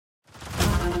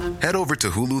Head over to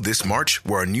Hulu this March,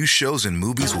 where our new shows and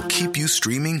movies will keep you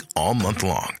streaming all month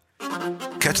long.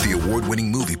 Catch the award-winning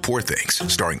movie Poor Things,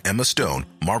 starring Emma Stone,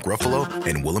 Mark Ruffalo,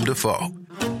 and Willem Dafoe.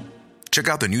 Check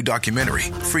out the new documentary,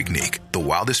 Freaknik, The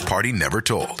Wildest Party Never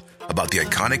Told, about the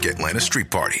iconic Atlanta Street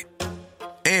Party.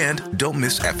 And don't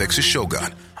miss FX's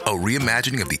Shogun, a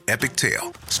reimagining of the epic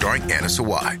tale, starring Anna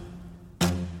Sawai.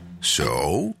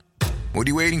 So, what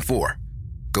are you waiting for?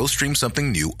 Go stream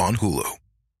something new on Hulu.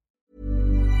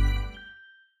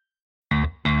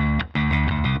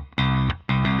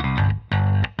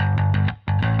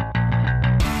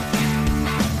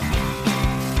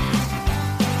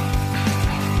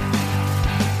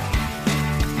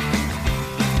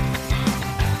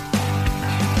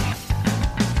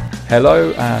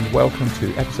 Hello and welcome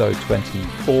to episode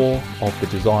 24 of the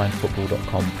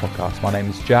DesignFootball.com podcast. My name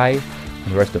is Jay.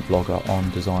 I'm the resident blogger on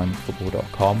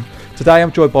DesignFootball.com. Today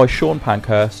I'm joined by Sean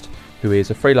Pankhurst, who is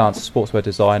a freelance sportswear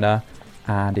designer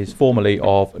and is formerly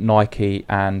of Nike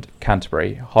and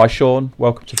Canterbury. Hi Sean,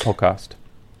 welcome to the podcast.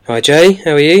 Hi Jay,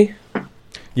 how are you?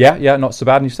 Yeah, not so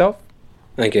bad. And yourself?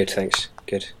 I'm good, thanks.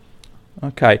 Good.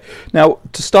 Okay, now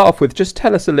to start off with, just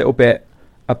tell us a little bit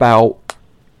about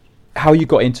how you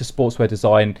got into sportswear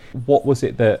design. What was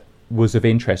it that was of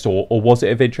interest, or was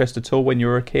it of interest at all when you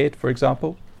were a kid, for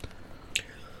example?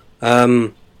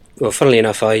 Well, funnily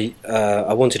enough, I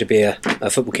wanted to be a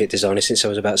football kit designer since I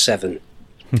was about 7.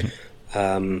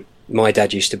 My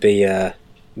dad used to be,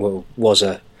 was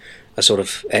a sort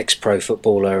of ex-pro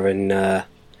footballer, and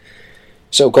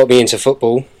sort of got me into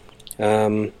football.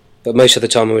 But most of the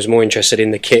time I was more interested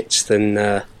in the kits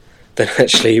than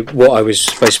actually what I was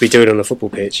supposed to be doing on the football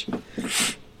pitch.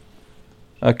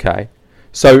 Okay.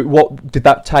 So what did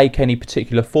that take any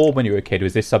particular form when you were a kid?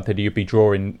 Was this something you'd be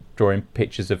drawing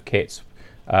pictures of kits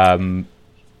in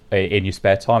your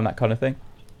spare time, that kind of thing?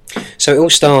 So it all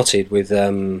started with,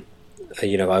 I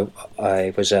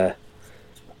was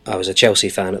a Chelsea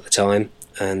fan at the time,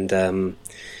 and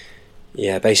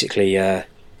basically it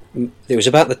was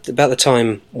about the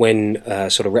time when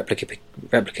sort of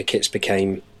replica kits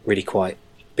became really quite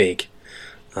big.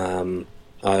 I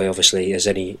obviously, as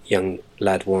any young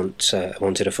lad,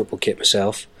 wanted a football kit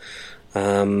myself,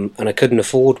 and I couldn't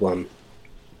afford one,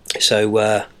 so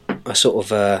I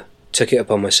sort of took it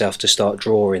upon myself to start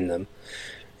drawing them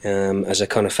as a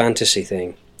kind of fantasy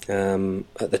thing.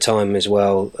 At the time as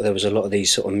well, there was a lot of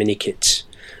these sort of mini kits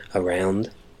around,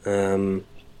 and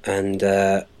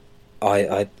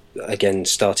I again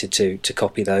started to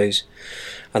copy those,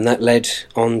 and that led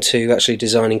on to actually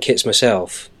designing kits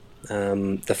myself.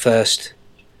 The first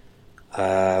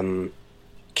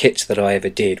kits that I ever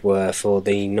did were for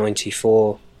the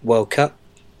 '94 World Cup,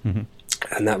 and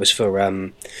that was for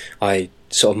I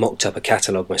sort of mocked up a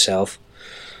catalogue myself,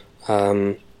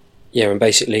 and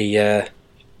basically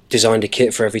designed a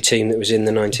kit for every team that was in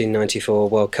the 1994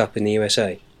 World Cup in the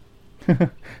USA.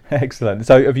 Excellent.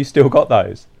 So have you still got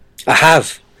those? I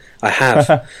have.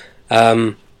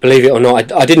 Believe it or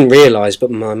not, I didn't realise,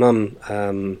 but my mum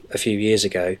a few years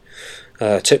ago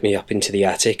took me up into the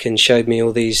attic and showed me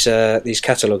all these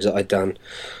catalogues that I'd done,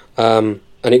 and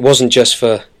it wasn't just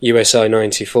for USA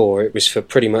 '94. It was for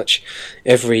pretty much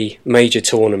every major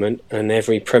tournament and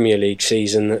every Premier League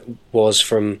season that was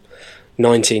from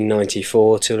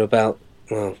 1994 till about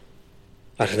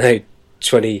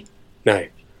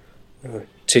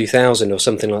 2000 or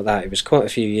something like that. It was quite a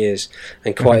few years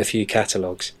and quite a few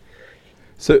catalogues.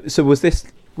 So was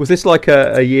this like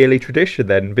a yearly tradition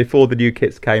then? Before the new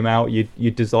kits came out,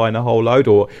 you'd design a whole load,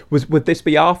 or would this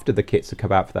be after the kits had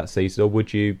come out for that season, or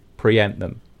would you preempt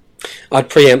them? I'd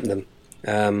preempt them.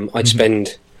 I'd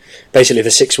spend basically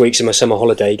the 6 weeks of my summer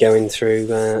holiday going through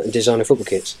designing football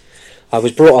kits. I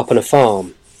was brought up on a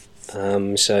farm,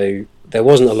 so there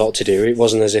wasn't a lot to do. It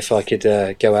wasn't as if I could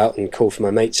go out and call for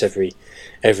my mates every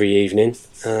evening.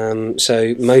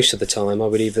 So most of the time I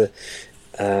would either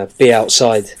be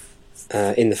outside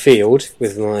in the field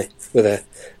with a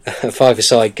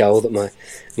five-a-side goal that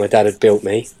my dad had built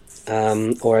me,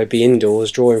 or I'd be indoors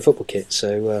drawing football kits.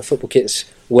 So football kits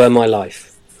were my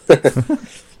life.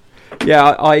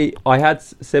 Yeah, I had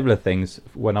similar things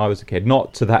when I was a kid.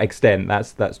 Not to that extent.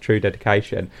 That's true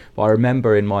dedication. But I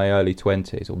remember in my early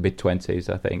 20s or mid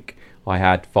 20s, I think, I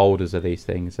had folders of these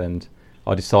things, and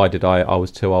I decided I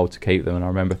was too old to keep them, and I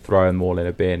remember throwing them all in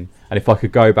a bin. And if I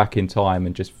could go back in time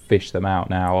and just fish them out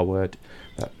now, I would.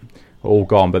 All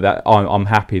gone. But I'm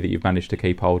happy that you've managed to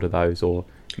keep hold of those, or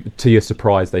to your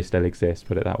surprise, they still exist.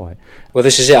 Put it that way. Well,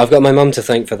 this is it. I've got my mum to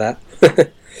thank for that.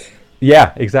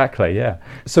 Yeah, exactly. Yeah.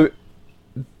 So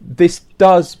this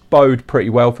does bode pretty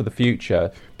well for the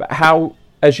future. But how,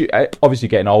 as you obviously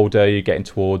getting older, you're getting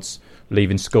towards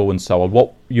leaving school and so on.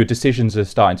 What your decisions are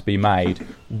starting to be made.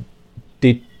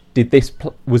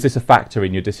 Was this a factor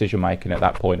in your decision making at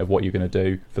that point of what you're going to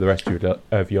do for the rest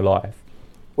of your life?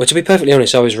 Well, to be perfectly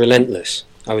honest, I was relentless.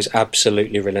 I was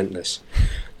absolutely relentless.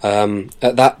 At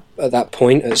that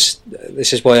point, this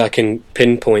is why I can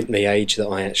pinpoint the age that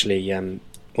I actually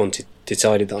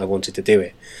decided that I wanted to do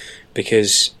it,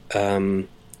 because when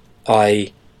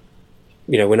I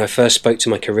first spoke to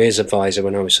my careers advisor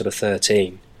when I was sort of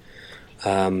 13,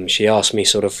 she asked me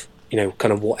sort of,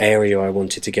 kind of what area I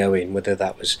wanted to go in, whether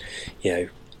that was,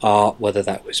 art, whether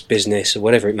that was business, or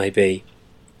whatever it may be.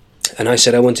 And I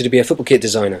said I wanted to be a football kit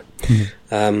designer.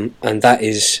 And that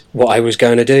is what I was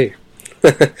going to do.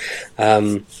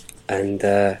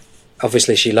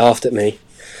 Obviously she laughed at me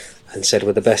and said,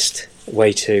 well, the best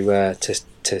way to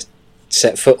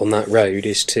set foot on that road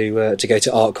is to go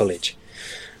to art college.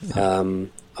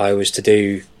 I was to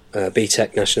do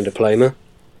BTEC National Diploma,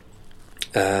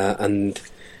 and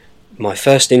my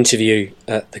first interview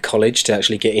at the college to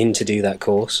actually get in to do that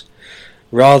course,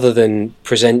 rather than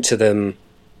present to them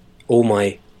all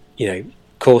my,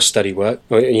 course study work,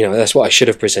 that's what I should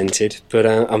have presented, but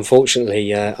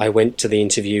unfortunately I went to the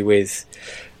interview with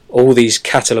all these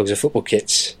catalogues of football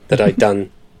kits that I'd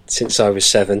done since I was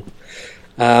 7,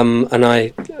 and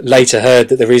I later heard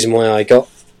that the reason why I got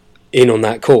in on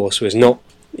that course was not,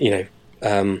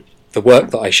 the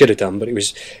work that I should have done, but it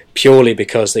was purely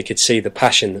because they could see the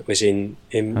passion that was in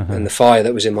and the fire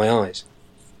that was in my eyes.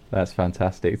 That's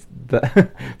fantastic.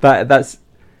 That's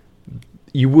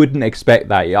you wouldn't expect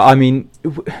that. I mean,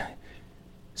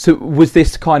 so was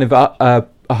this kind of a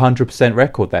 100%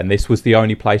 record then? This was the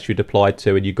only place you'd applied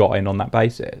to, and you got in on that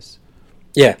basis.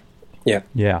 Yeah.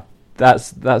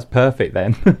 That's perfect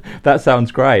then. That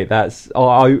sounds great.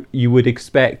 You would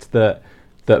expect that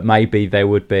maybe there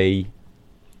would be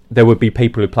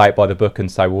people who play it by the book and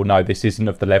say, well, no, this isn't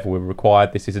of the level we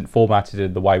required. This isn't formatted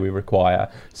in the way we require.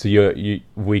 So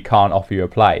we can't offer you a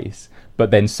place. But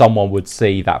then someone would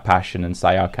see that passion and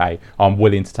say, okay, I'm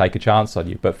willing to take a chance on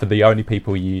you. But for the only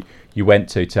people you went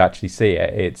to actually see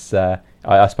it, it's I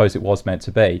suppose it was meant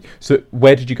to be. So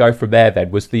where did you go from there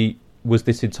then? Was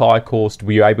this entire course,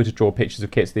 were you able to draw pictures of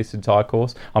kits this entire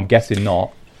course? I'm guessing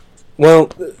not.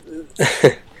 Well,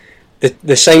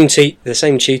 the same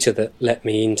tutor that let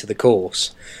me into the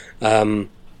course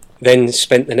then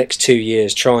spent the next 2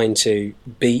 years trying to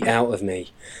beat out of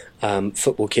me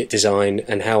football kit design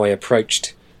and how I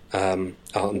approached art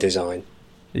and design.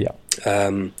 Yeah.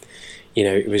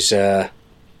 It was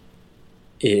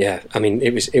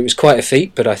it was quite a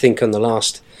feat, but I think on the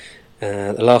last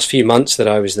few months that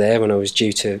I was there, when I was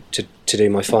due to do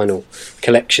my final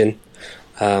collection,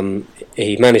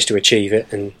 he managed to achieve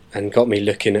it and got me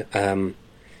looking at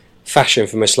fashion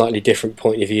from a slightly different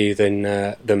point of view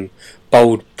than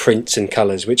bold prints and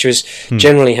colours, which was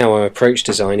generally how I approached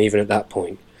design even at that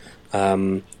point.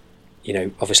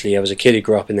 Obviously I was a kid who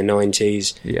grew up in the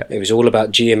 90s. Yeah. It was all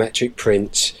about geometric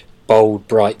prints, bold,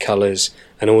 bright colours,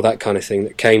 and all that kind of thing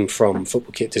that came from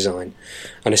football kit design.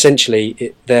 And essentially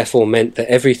it therefore meant that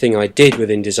everything I did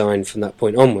within design from that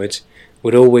point onwards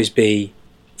would always be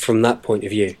from that point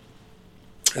of view.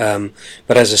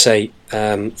 But as I say,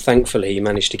 thankfully he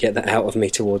managed to get that out of me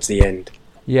towards the end.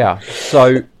 Yeah,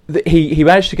 so he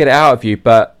managed to get it out of you,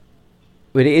 but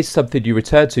it is something you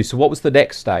returned to. So what was the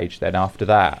next stage then after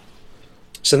that?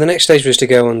 So the next stage was to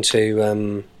go on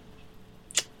to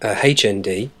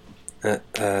HND at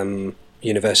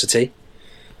university.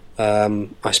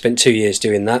 I spent 2 years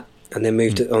doing that and then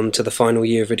moved on to the final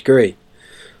year of a degree.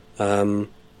 But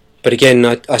again,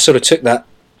 I sort of took that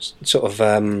sort of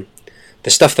the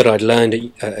stuff that I'd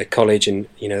learned at college, and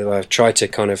I've tried to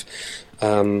kind of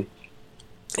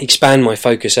expand my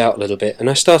focus out a little bit, and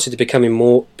I started to become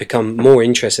more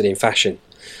interested in fashion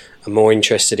and more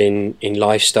interested in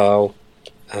lifestyle.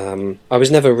 I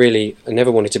never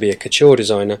wanted to be a couture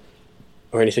designer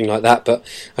or anything like that, but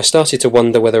I started to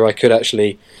wonder whether I could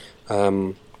actually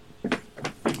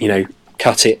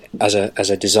cut it as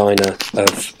a designer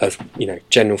of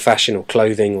general fashion or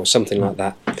clothing or something like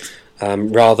that,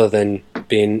 rather than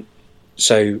being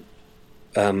so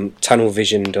tunnel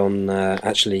visioned on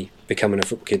actually becoming a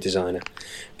football kit designer,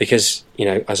 because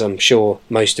as I'm sure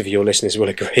most of your listeners will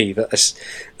agree, that's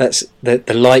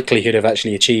the likelihood of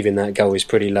actually achieving that goal is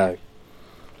pretty low.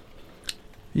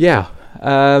 Yeah.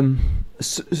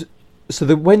 So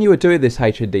when you were doing this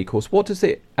HND course, what does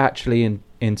it actually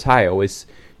entail? Is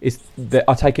that,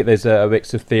 I take it there's a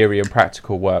mix of theory and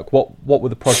practical work. What were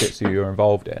the projects that you were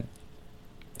involved in?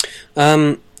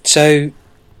 So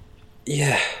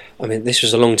yeah, I mean, this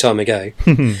was a long time ago.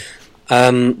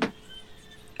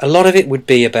 a lot of it would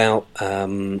be about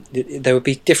there would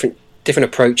be different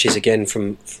approaches again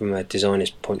from a designer's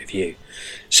point of view.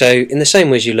 So in the same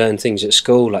way as you learn things at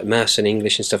school like maths and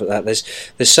English and stuff like that,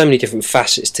 there's so many different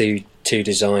facets to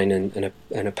design and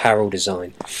apparel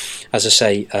design. As I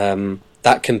say,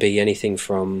 that can be anything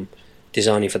from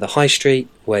designing for the high street,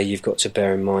 where you've got to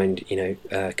bear in mind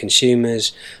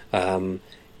consumers, the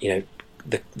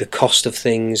cost of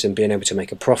things and being able to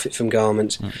make a profit from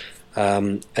garments,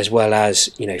 as well as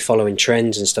following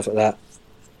trends and stuff like that,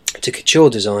 to couture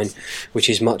design, which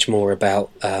is much more about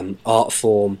art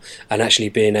form and actually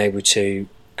being able to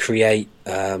create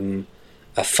a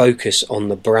focus on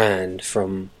the brand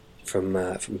from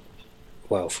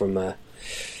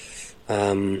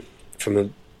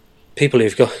people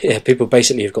who've got people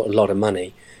basically who've got a lot of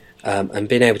money, and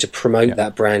being able to promote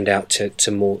that brand out to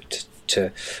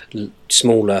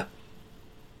smaller,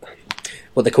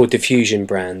 what they call diffusion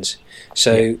brands.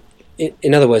 So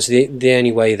in other words, the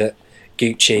only way that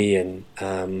Gucci and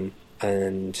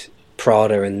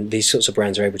Prada and these sorts of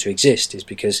brands are able to exist is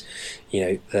because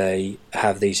they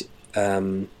have these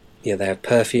they have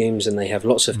perfumes and they have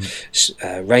lots of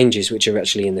ranges which are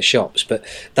actually in the shops, but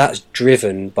that's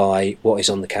driven by what is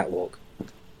on the catwalk.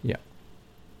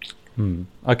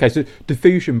 Okay, so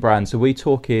diffusion brands, are we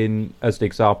talking, as an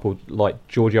example, like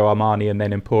Giorgio Armani and then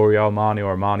Emporio Armani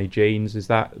or Armani jeans? Is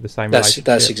that the same relationship?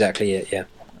 That's exactly it, yeah.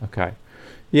 Okay.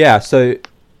 Yeah, so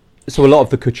a lot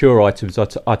of the couture items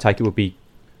I take it would be,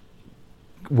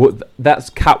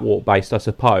 that's catwalk based, I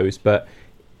suppose, but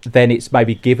then it's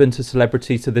maybe given to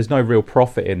celebrities, so there's no real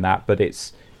profit in that, but it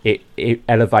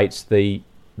elevates the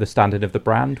standard of the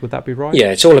brand. Would that be right?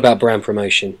 Yeah, it's all about brand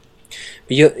promotion.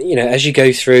 But as you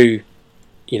go through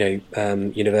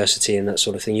university and that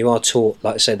sort of thing, you are taught,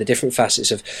 like I say, the different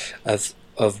facets of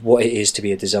what it is to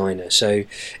be a designer. So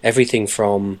everything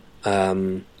from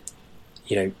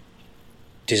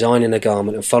designing a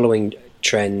garment and following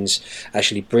trends,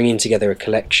 actually bringing together a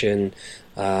collection,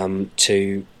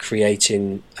 to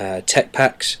creating tech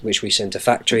packs, which we send to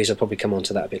factories. I'll probably come on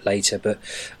to that a bit later, but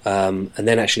and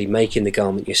then actually making the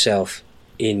garment yourself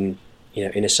in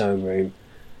a sewing room,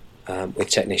 with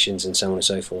technicians and so on and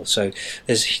so forth. So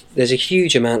there's a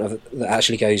huge amount of that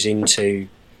actually goes into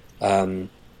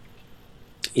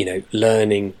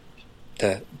learning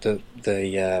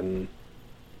the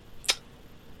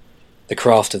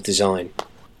craft of design.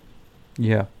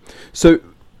 Yeah. So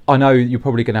I know you're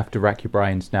probably going to have to rack your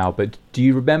brains now, but do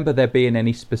you remember there being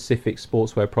any specific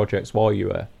sportswear projects while you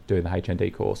were doing the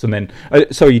HND course? And then,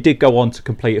 so you did go on to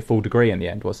complete a full degree in the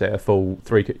end, was it? A full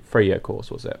three-year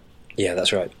course, was it? Yeah,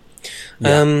 that's right.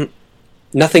 Yeah.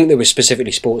 Nothing that was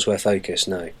specifically sportswear focused,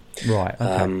 no. Right.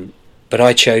 Okay. But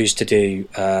I chose to do.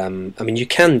 You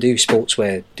can do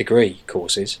sportswear degree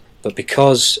courses, but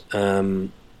because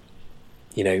I'd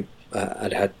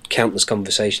had countless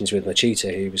conversations with my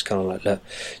tutor, who was kind of like, look,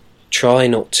 try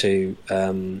not to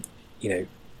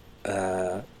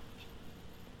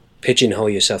pigeonhole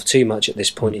yourself too much at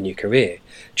this point in your career.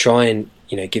 Try and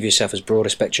give yourself as broad a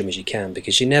spectrum as you can,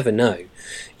 because you never know.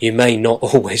 You may not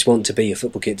always want to be a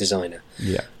football kit designer.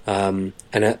 Yeah. And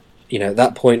at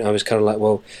that point, I was kind of like,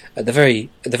 well, at the very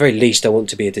least, I want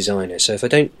to be a designer. So if I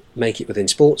don't make it within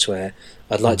sportswear,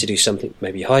 I'd like to do something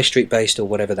maybe high street based or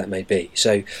whatever that may be.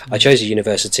 So I chose a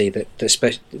university that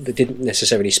didn't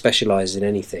necessarily specialise in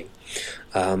anything,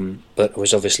 but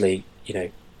was obviously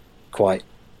quite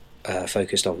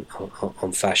focused on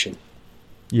fashion.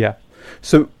 Yeah.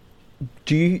 So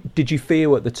did you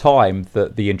feel at the time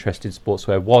that the interest in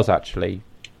sportswear was actually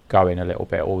going a little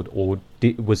bit, or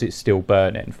was it still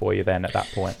burning for you then at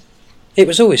that point? It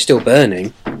was always still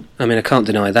burning. I mean, I can't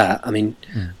deny that. I mean,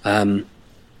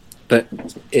 but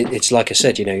it's like I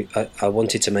said, I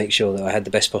wanted to make sure that I had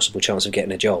the best possible chance of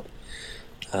getting a job.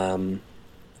 And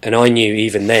I knew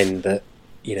even then that,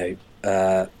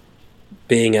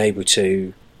 being able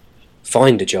to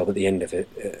find a job at the end of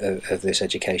this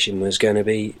education was going to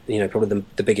be, probably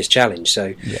the biggest challenge.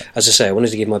 So, as I say, I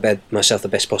wanted to give myself the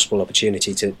best possible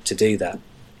opportunity to do that.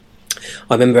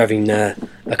 I remember having a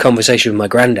conversation with my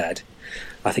granddad,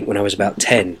 I think when I was about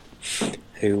 10,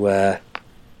 who, I'd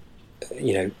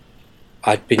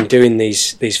been doing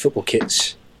these football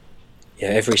kits,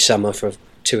 every summer for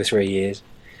 2 or 3 years.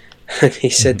 And he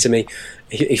said to me,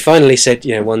 he finally said,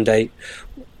 one day,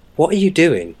 "What are you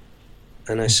doing?"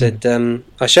 And I said,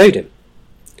 I showed him.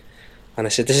 And I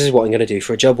said, "This is what I'm going to do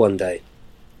for a job one day."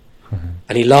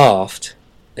 And he laughed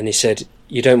and he said,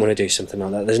 "You don't want to do something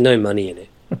like that. There's no money in it.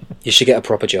 You should get a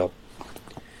proper job."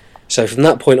 So from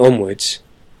that point onwards,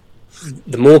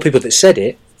 the more people that said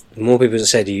it, the more people that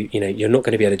said, you're not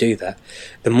going to be able to do that,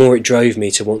 the more it drove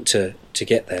me to want to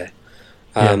get there.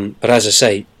 But as I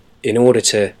say, in order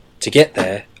to get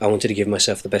there, I wanted to give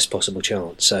myself the best possible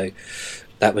chance. So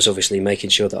that was obviously making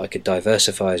sure that I could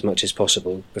diversify as much as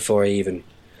possible before I even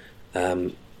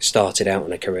started out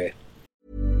in a career.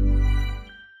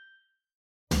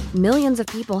 Millions of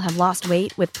people have lost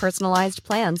weight with personalized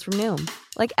plans from Noom.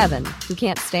 Like Evan, who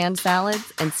can't stand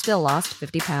salads and still lost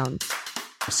 50 pounds.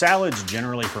 Salads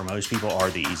generally for most people are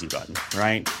the easy button,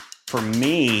 right? For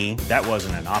me, that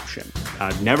wasn't an option.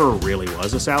 I never really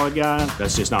was a salad guy.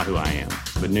 That's just not who I am.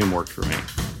 But Noom worked for me.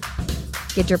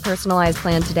 Get your personalized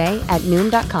plan today at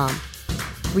Noom.com.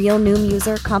 Real Noom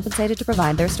user compensated to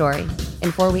provide their story.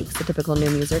 In 4 weeks, the typical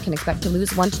Noom user can expect to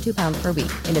lose 1 to 2 pounds per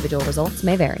week. Individual results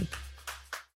may vary.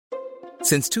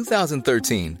 Since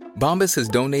 2013, Bombas has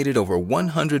donated over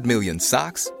 100 million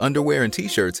socks, underwear, and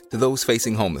T-shirts to those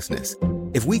facing homelessness.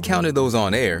 If we counted those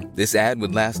on air, this ad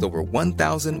would last over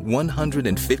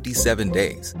 1,157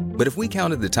 days. But if we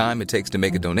counted the time it takes to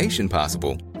make a donation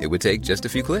possible, it would take just a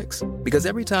few clicks. Because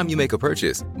every time you make a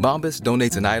purchase, Bombas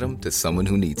donates an item to someone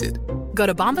who needs it. Go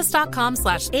to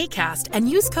bombas.com/ACAST and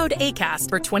use code ACAST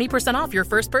for 20% off your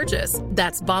first purchase.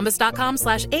 That's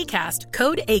bombas.com/ACAST,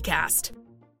 code ACAST.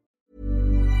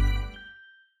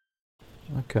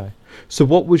 Okay. So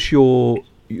what were you,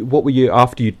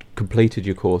 after you completed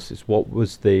your courses, what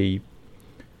was your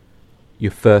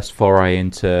first foray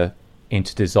into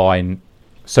design?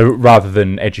 So rather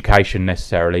than education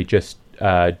necessarily, just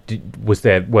was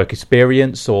there work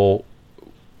experience, or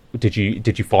did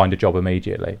you find a job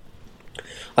immediately?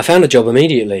 I found a job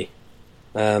immediately,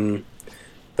 but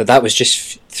that was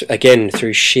just again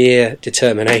through sheer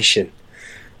determination.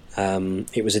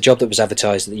 It was a job that was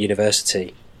advertised at the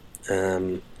university.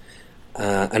 And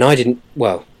I didn't,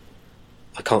 well,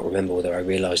 I can't remember whether I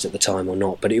realised at the time or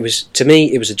not, but it was, to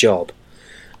me, it was a job,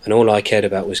 and all I cared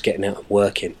about was getting out and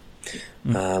working.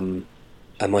 And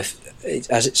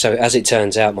as it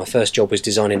turns out, my first job was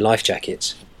designing life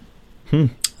jackets.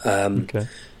 Okay.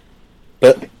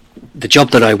 But the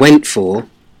job that I went for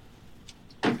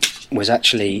was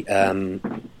actually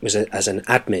as an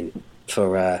admin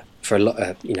for a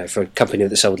company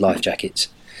that sold life jackets.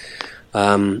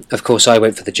 Of course, I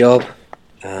went for the job,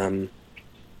 and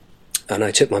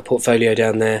I took my portfolio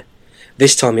down there.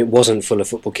 This time it wasn't full of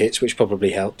football kits, which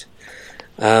probably helped.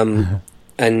 And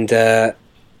they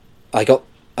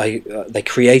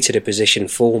created a position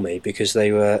for me because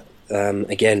they were,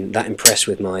 again, that impressed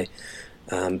with my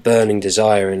burning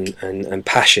desire and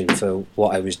passion for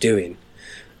what I was doing,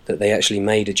 that they actually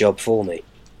made a job for me.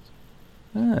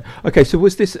 Okay, so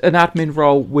was this an admin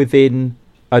role within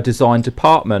a design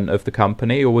department of the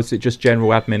company, or was it just general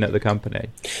admin at the company?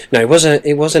 No, it was an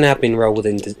admin role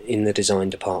in the design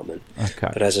department. Okay.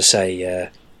 But as I say,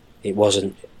 it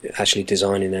wasn't actually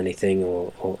designing anything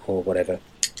or whatever.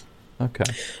 Okay.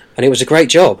 And it was a great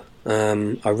job.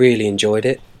 I really enjoyed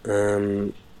it,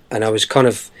 and I was kind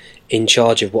of in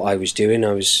charge of what I was doing.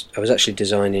 I was actually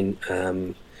designing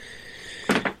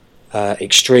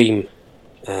extreme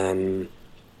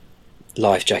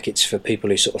life jackets for people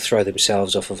who sort of throw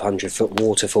themselves off of 100-foot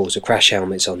waterfalls with crash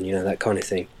helmets on, that kind of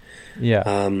thing.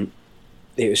 Yeah.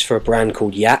 It was for a brand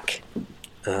called Yak,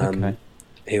 okay.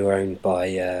 who are owned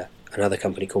by another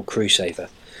company called Crusader.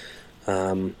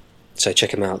 So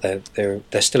check them out.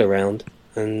 They're still around,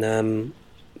 and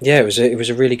it was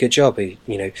a really good job.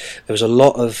 There was a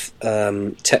lot of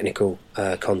technical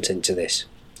content to this,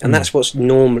 and that's what's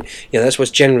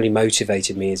generally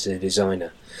motivated me as a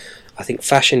designer. I think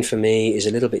fashion for me is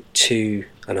a little bit too,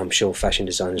 and I'm sure fashion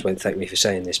designers won't thank me for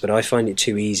saying this, but I find it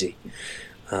too easy.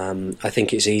 I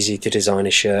think it's easy to design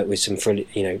a shirt with some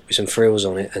frills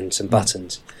on it and some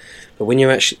buttons. But when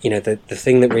you're actually, the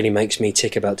thing that really makes me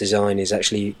tick about design is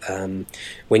actually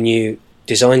when you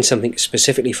design something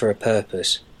specifically for a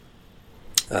purpose.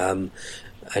 And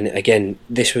again,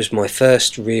 this was my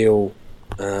first real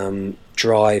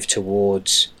drive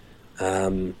towards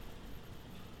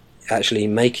actually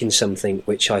making something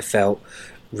which I felt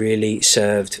really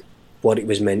served what it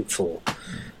was meant for.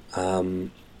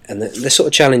 And the sort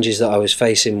of challenges that I was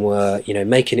facing were,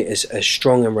 making it as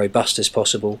strong and robust as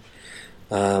possible,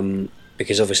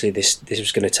 because obviously this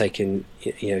was going to take a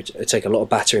lot of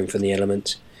battering from the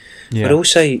elements. Yeah. But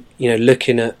also,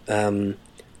 looking at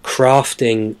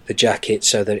crafting the jacket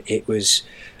so that it would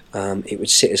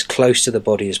sit as close to the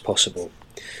body as possible.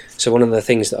 So one of the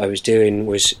things that I was doing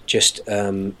was just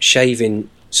shaving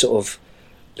sort of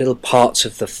little parts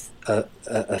of the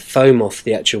foam off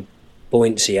the actual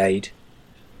buoyancy aid,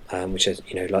 which is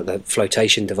like the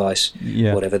flotation device,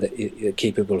 whatever that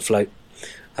keep people afloat.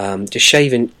 Just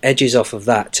shaving edges off of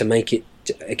that to make it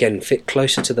again fit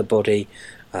closer to the body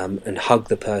and hug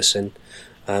the person,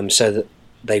 so that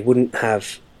they wouldn't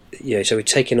have, so we'd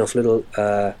taken off little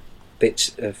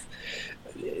bits of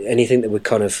anything that would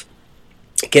kind of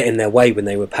get in their way when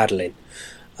they were paddling.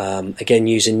 Again,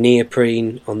 using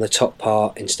neoprene on the top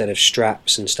part instead of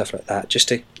straps and stuff like that, just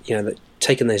to,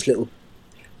 taking those little,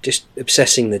 just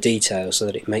obsessing the detail so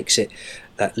that it makes it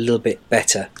that little bit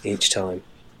better each time.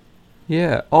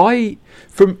 Yeah,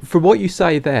 from what you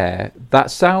say there,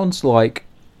 that sounds like,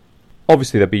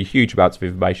 obviously there'd be huge amounts of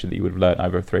information that you would have learned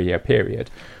over a 3-year period,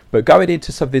 but going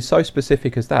into something so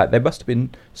specific as that, there must have been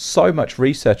so much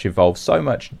research involved, so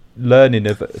much learning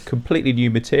of completely new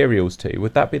materials too.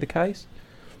 Would that be the case?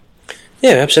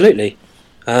 Yeah, absolutely.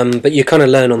 But you kind of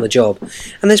learn on the job,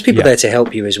 and there's people there to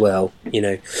help you as well.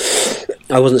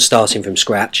 I wasn't starting from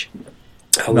scratch.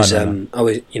 I was, I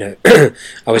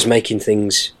was making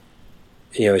things.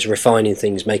 I was refining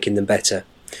things, making them better.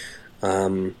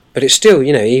 But it's still,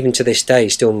 even to this day,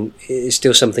 it's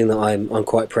still something that I'm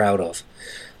quite proud of.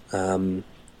 What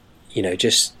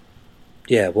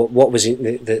was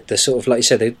it, the sort of, like you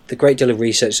said, the great deal of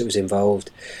research that was involved,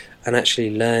 and actually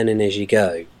learning as you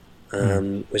go,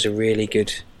 was a really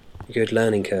good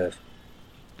learning curve.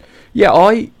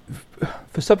 Yeah,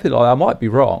 for something like that, I might be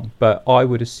wrong, but I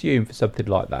would assume for something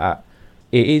like that,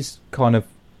 it is kind of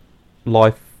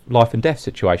life and death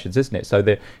situations, isn't it?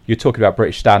 So you're talking about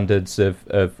British standards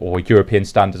or European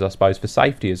standards, I suppose, for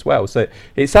safety as well. So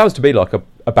it sounds to me like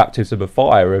a baptism of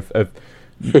fire of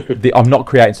I'm not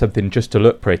creating something just to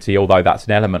look pretty, although that's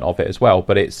an element of it as well,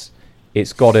 but it's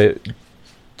got to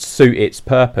suit its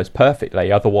purpose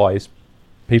perfectly, otherwise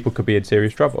people could be in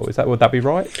serious trouble. Would that be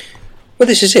right? Well,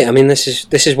 this is it. I mean, this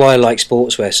is why I like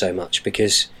sportswear so much,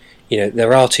 because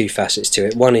there are two facets to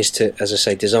it. One is to, as I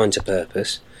say, design to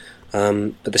purpose,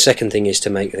 but the second thing is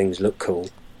to make things look cool.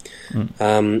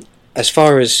 As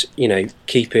far as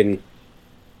keeping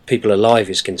people alive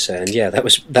is concerned,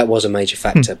 that was a major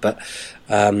factor. But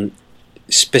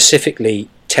specifically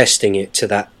testing it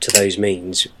to those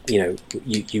means, you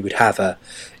would have a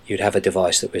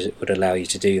device that would allow you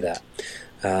to do that.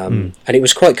 And it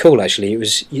was quite cool, actually. It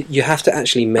was you have to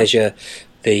actually measure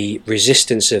the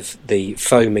resistance of the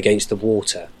foam against the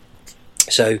water.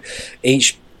 So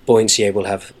each buoyancy will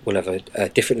have a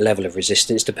different level of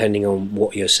resistance depending on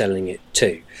what you're selling it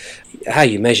to. How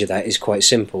you measure that is quite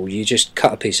simple. You just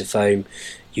cut a piece of foam,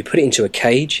 you put it into a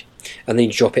cage, and then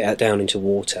you drop it out down into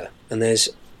water. And there's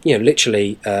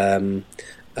literally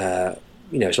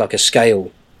it's like a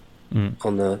scale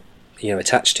on the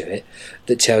attached to it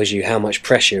that tells you how much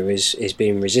pressure is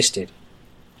being resisted.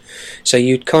 So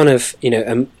you'd kind of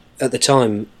at the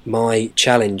time, my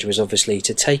challenge was obviously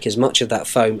to take as much of that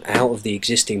foam out of the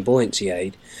existing buoyancy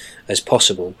aid as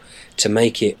possible to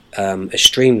make it as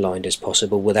streamlined as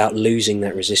possible without losing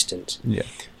that resistance. Yeah.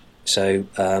 So,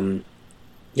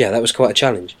 that was quite a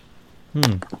challenge.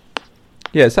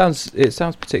 Yeah, it sounds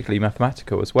particularly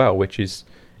mathematical as well, which is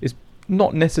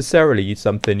not necessarily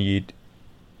something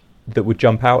that would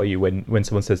jump out at you when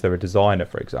someone says they're a designer,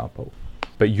 for example.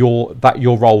 But your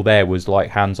role there was like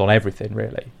hands on everything,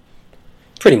 really.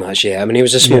 Pretty much, yeah. I mean, it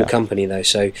was a small company, though.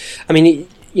 So, I mean,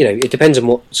 it depends on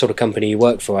what sort of company you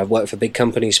work for. I've worked for big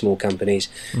companies, small companies,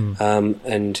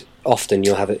 and often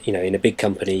you'll have in a big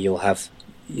company you'll have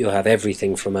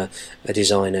everything from a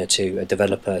designer to a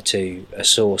developer to a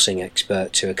sourcing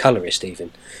expert to a colorist, even.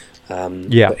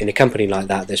 But in a company like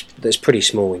that, that's pretty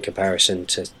small in comparison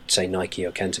to, say, Nike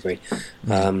or Canterbury.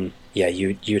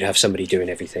 You'd have somebody doing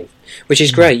everything, which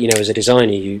is great. As a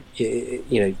designer, you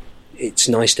it's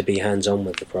nice to be hands-on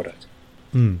with the product.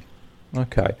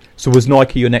 Okay. So was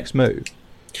Nike your next move?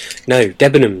 No,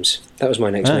 Debenhams. That was my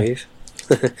next move.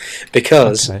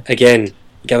 Because, again,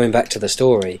 going back to the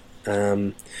story,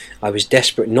 I was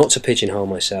desperate not to pigeonhole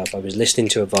myself. I was listening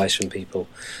to advice from people.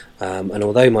 And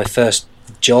although my first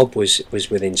job was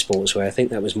within sportswear, I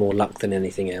think that was more luck than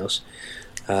anything else.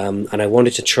 And I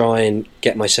wanted to try and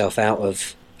get myself out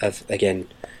of again,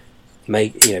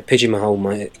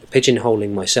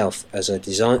 pigeonholing myself as a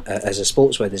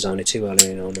sportswear designer too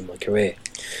early on in my career,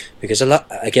 because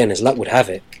as luck would have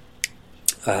it,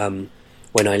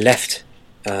 when I left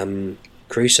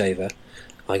Crusader,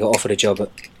 I got offered a job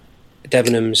at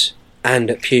Debenhams and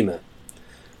at Puma,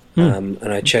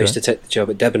 and I chose to take the job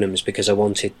at Debenhams because I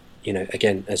wanted,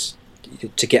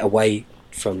 to get away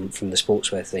from the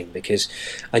sportswear thing, because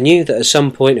I knew that at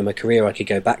some point in my career I could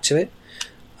go back to it.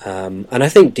 And I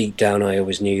think deep down I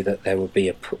always knew that there would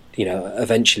be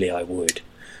eventually I would.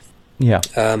 Yeah.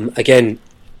 Again,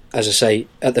 as I say,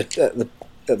 at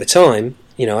the time,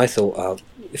 I thought,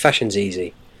 fashion's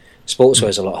easy,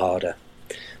 sportswear's a lot harder.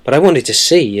 But I wanted to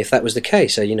see if that was the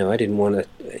case. So, I didn't want to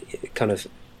kind of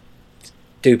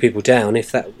do people down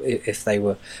if they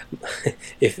were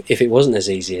if it wasn't as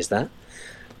easy as that.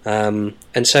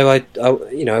 And so I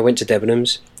went to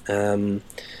Debenhams. And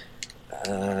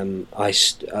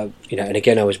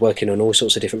again, I was working on all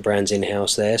sorts of different brands in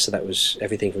house there. So that was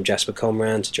everything from Jasper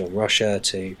Conran to John Rusher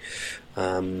to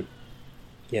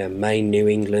Maine, New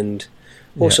England,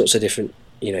 all sorts of different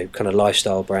kind of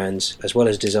lifestyle brands as well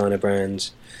as designer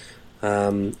brands.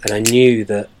 And I knew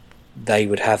that they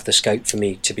would have the scope for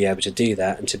me to be able to do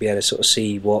that and to be able to sort of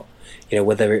see what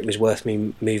whether it was worth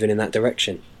me moving in that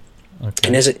direction. Okay.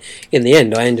 And in the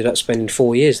end, I ended up spending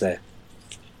 4 years there.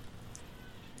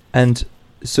 And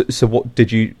so what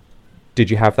did you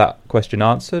have that question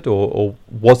answered, or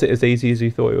was it as easy as you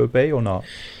thought it would be, or not?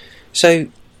 So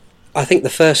I think the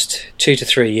first 2 to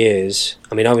 3 years,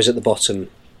 I mean, I was at the bottom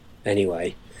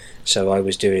anyway. So I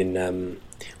was doing,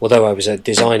 although I was a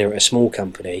designer at a small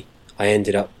company, I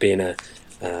ended up being I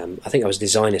think I was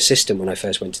design assistant when I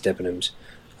first went to Debenhams.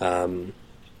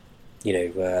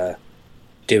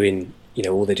 Doing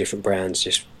all the different brands,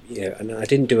 just and I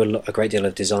didn't do a great deal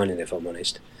of designing, if I'm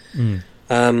honest.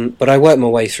 But I worked my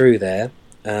way through there,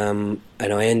 and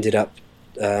I ended up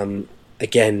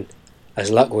again, as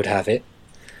luck would have it,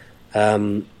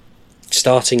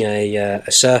 starting a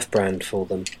surf brand for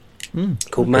them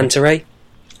called Manta Ray.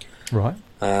 Right.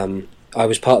 I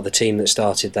was part of the team that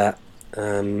started that,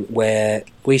 where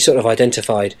we sort of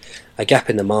identified a gap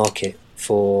in the market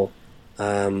for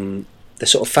the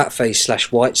sort of fat face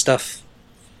 / white stuff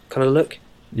kind of look.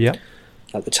 Yeah.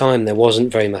 At the time, there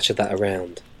wasn't very much of that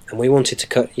around, and we wanted to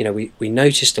cut. We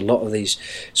noticed a lot of these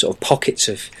sort of pockets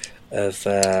of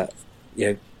a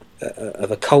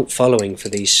cult following for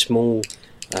these small.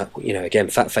 Again,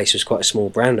 Fat Face was quite a small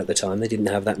brand at the time. They didn't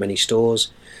have that many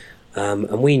stores,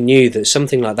 and we knew that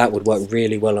something like that would work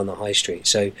really well on the high street.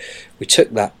 So we took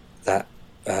that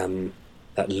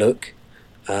look,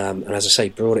 and as I say,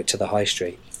 brought it to the high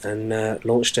street and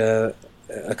launched a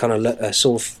kind of a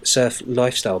surf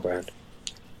lifestyle brand.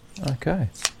 Okay.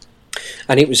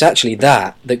 And it was actually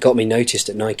that got me noticed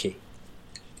at Nike.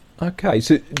 Okay,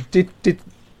 so did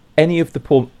any of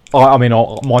the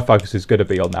my focus is going to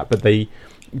be on that, but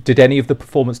did any of the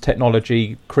performance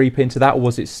technology creep into that, or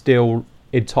was it still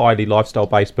entirely lifestyle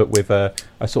based but with a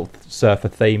sort of surfer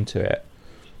theme to it?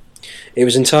 It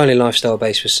was entirely lifestyle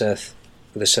based with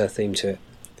a surf theme to it.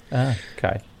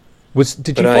 Okay.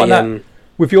 Did you find that,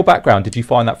 with your background, did you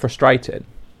find that frustrating?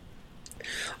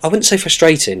 I wouldn't say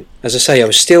frustrating. As I say, I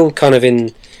was still kind of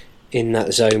in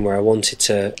that zone where I wanted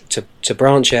to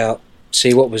branch out,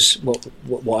 see what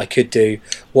I could do,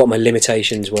 what my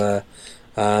limitations were,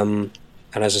 and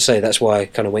as I say, that's why I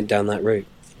kind of went down that route.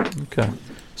 Okay.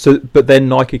 So, but then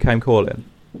Nike came calling.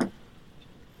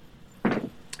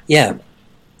 Yeah.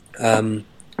 It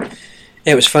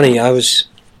was funny. I was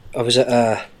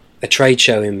at a trade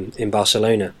show in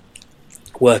Barcelona,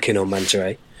 working on Manta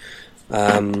Ray.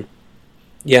 And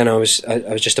I was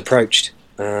just approached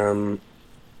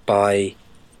by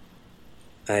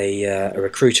a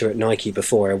recruiter at Nike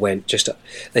before I went.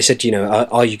 They said,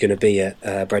 are you going to be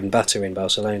at Bread and Butter in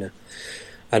Barcelona?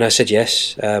 And I said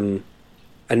yes. And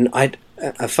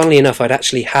funnily enough, I'd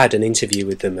actually had an interview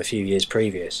with them a few years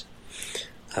previous,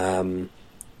 and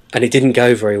it didn't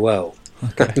go very well.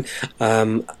 Okay.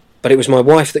 But it was my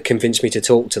wife that convinced me to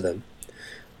talk to them.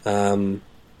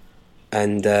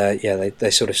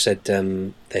 They sort of said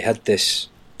they had this,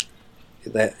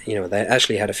 that they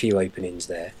actually had a few openings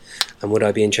there, and would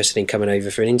I be interested in coming over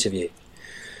for an interview?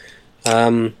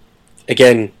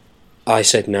 Again, I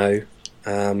said no,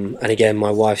 and again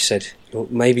my wife said, well,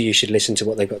 maybe you should listen to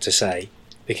what they've got to say,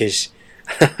 because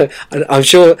I'm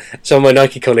sure some of my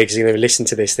Nike colleagues are going to listen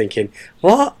to this thinking,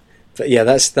 what? But yeah,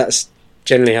 that's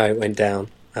generally how it went down.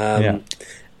 I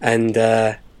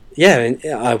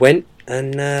went,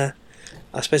 and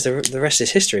I suppose the rest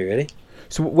is history, really.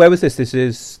 So where was this? This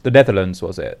is the Netherlands,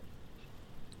 was it?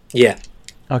 Yeah.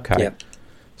 Okay. Yeah.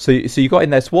 So you got in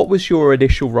there. So what was your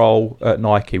initial role at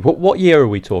Nike? What year are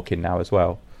we talking now as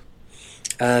well?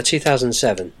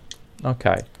 2007.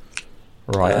 Okay.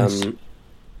 Right.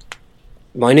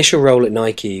 My initial role at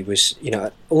Nike was,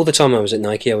 all the time I was at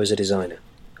Nike, I was a designer.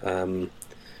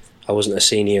 I wasn't a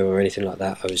senior or anything like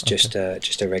that. I was just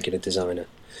a regular designer.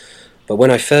 But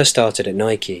when I first started at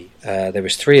Nike, there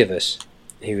was 3 of us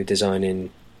who were designing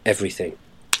everything,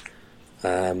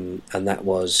 and that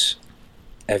was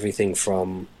everything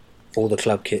from all the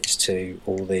club kits to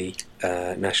all the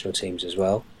national teams as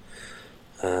well.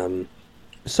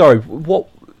 Sorry, what?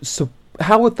 So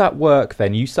how would that work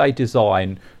then? You say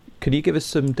design. Can you give us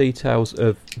some details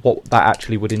of what that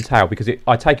actually would entail? Because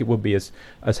I take it would be as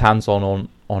hands-on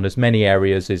on as many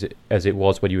areas as it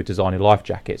was when you were designing life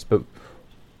jackets. But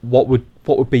what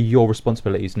would be your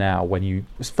responsibilities now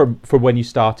from when you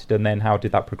started, and then how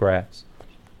did that progress?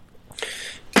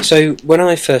 So when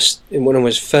I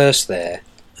was first there,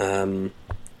 there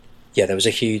was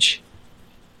a huge.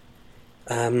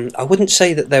 I wouldn't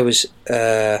say that there was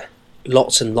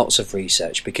lots and lots of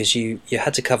research, because you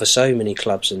had to cover so many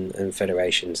clubs and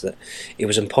federations that it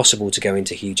was impossible to go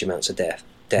into huge amounts of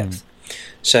depth.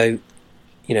 So,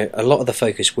 a lot of the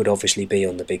focus would obviously be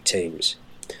on the big teams.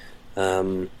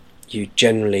 You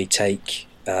generally take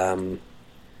 2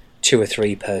 or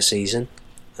 3 per season,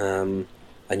 and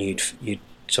you'd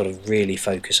sort of really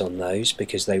focus on those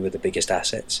because they were the biggest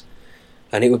assets.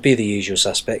 And it would be the usual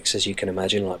suspects, as you can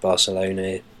imagine, like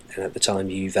Barcelona, and at the time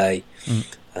Juve,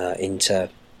 Inter,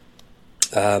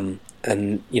 and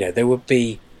there would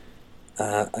be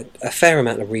a fair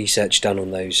amount of research done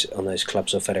on those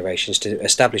clubs or federations to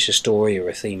establish a story or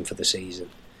a theme for the season.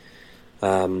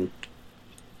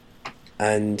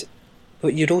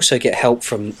 But you'd also get help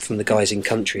from the guys in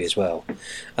country as well,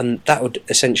 and that would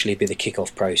essentially be the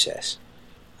kick-off process.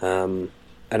 And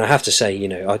I have to say,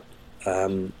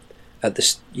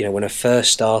 when I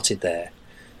first started there,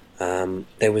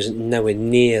 there was nowhere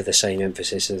near the same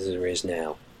emphasis as there is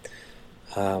now.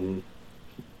 And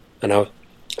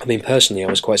personally, I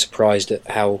was quite surprised at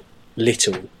how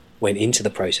little went into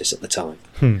the process at the time,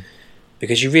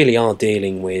 because you really are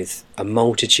dealing with a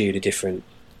multitude of different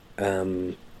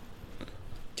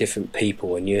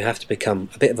people, and you have to become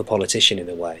a bit of a politician in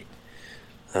a way,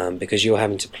 because you're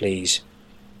having to please,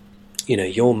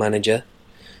 your manager,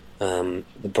 the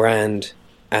brand,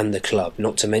 and the club,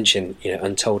 not to mention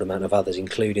untold amount of others,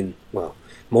 including, well,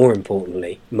 most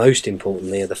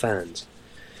importantly, are the fans.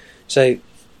 So,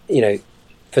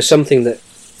 for something that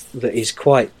is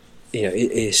quite, it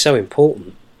is so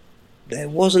important, there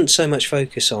wasn't so much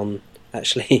focus on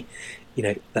actually,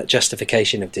 that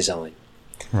justification of design.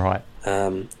 Right.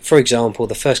 For example,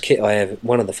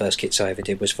 one of the first kits I ever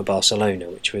did was for Barcelona,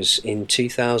 which was in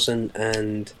 2000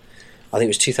 and I think it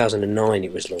was 2009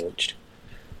 it was launched.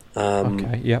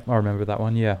 Okay, yep, I remember that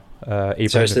one, yeah.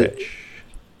 Ibrahimovic.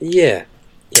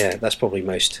 That's probably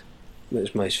most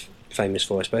famous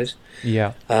for, I suppose.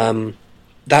 Yeah.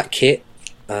 That kit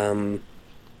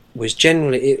was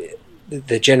generally...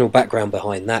 the general background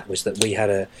behind that was that we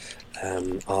had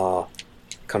our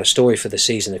kind of story for the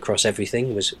season across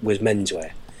everything was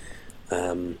menswear.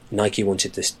 Nike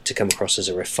wanted this to come across as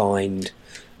a refined,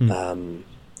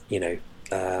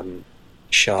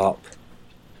 sharp,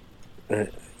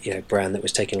 brand that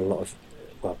was taking a lot of,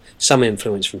 some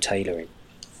influence from tailoring.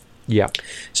 Yeah.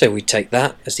 So we'd take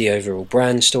that as the overall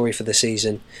brand story for the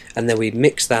season, and then we'd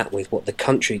mix that with what the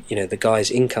country, the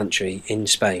guys in country in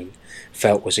Spain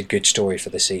felt was a good story for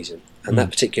the season. And that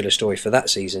particular story for that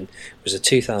season was a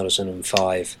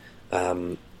 2005,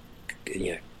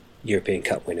 European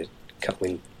Cup win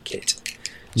kit.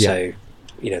 Yeah. So,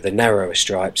 the narrower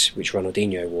stripes which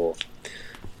Ronaldinho wore,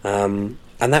 and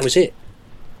that was it.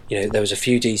 There was a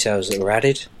few details that were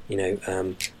added.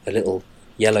 A little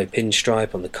yellow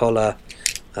pinstripe on the collar,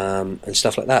 and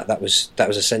stuff like that. That was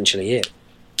essentially it.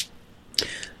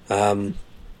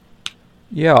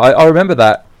 Yeah, I remember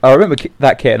that. I remember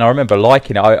that kit, and I remember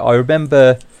liking it. I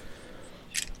remember.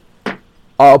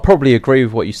 I'll probably agree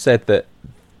with what you said, that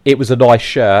it was a nice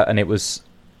shirt, and it was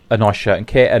a nice shirt and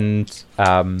kit, and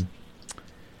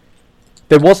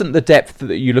there wasn't the depth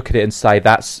that you look at it and say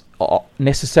that's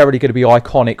necessarily going to be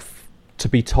iconic to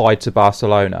be tied to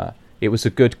Barcelona. It was a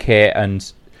good kit,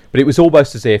 but it was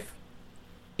almost as if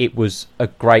it was a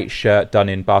great shirt done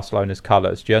in Barcelona's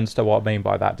colours. Do you understand what I mean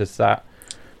by that? Does that?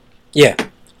 Yeah,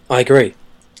 I agree.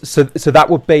 So that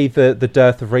would be the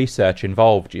dearth of research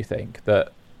involved, do you think?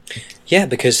 Yeah,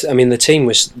 because, the team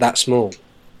was that small.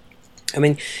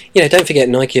 Don't forget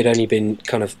Nike had only been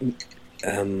kind of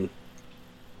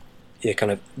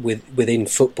within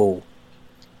football.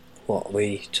 What are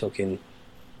we talking?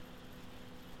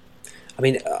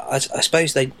 I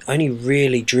suppose they'd only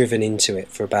really driven into it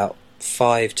for about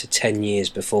 5 to 10 years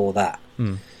before that.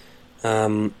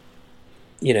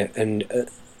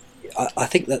 I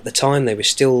think that at the time they were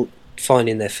still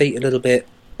finding their feet a little bit,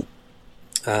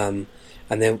 and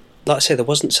then, like I say, there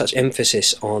wasn't such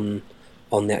emphasis on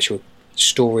the actual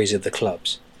stories of the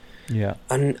clubs. Yeah.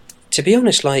 And to be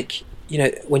honest,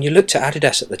 when you looked at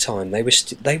Adidas at the time,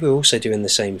 they were also doing the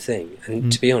same thing.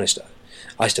 And to be honest,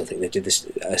 I still think they did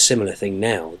a similar thing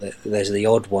now. There's the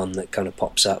odd one that kind of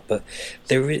pops up, but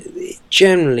it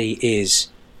generally is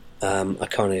a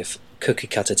kind of cookie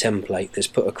cutter template that's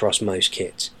put across most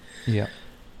kits. Yeah.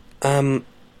 And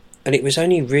it was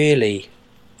only really,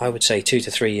 I would say, 2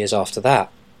 to 3 years after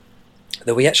that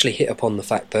we actually hit upon the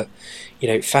fact that,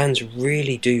 fans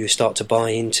really do start to buy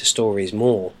into stories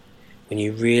more when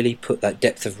you really put that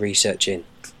depth of research in.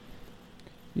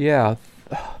 Yeah.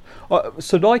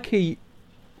 So Nike,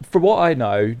 from what I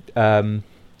know, there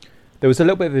was a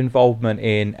little bit of involvement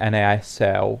in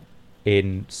NASL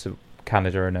in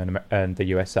Canada and the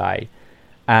USA,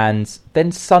 and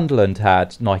then Sunderland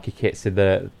had Nike kits in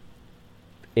the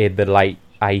late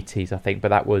 80s, I think, but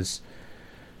that was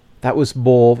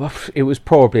more. It was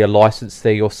probably a license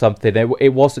thing or something.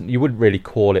 It wasn't. You wouldn't really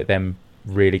call it them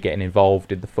really getting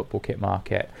involved in the football kit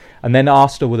market. And then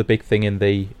Arsenal were the big thing in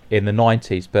the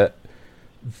 90s, but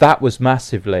that was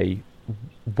massively.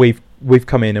 We've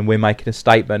come in and we're making a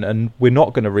statement, and we're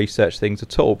not going to research things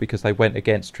at all because they went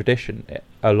against tradition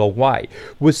a long way.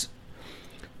 Was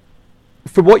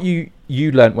from what you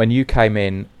learnt when you came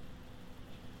in,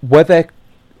 were there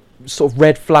sort of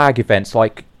red flag events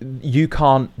like you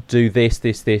can't do this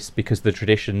because the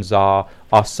traditions are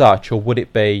such, or would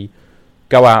it be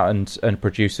go out and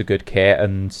produce a good kit?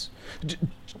 And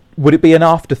would it be an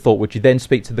afterthought? Would you then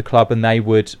speak to the club and they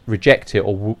would reject it,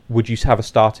 or would you have a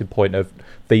starting point of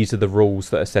these are the rules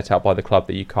that are set out by the club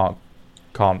that you can't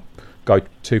go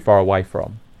too far away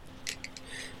from?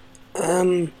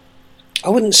 I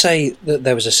wouldn't say that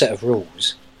there was a set of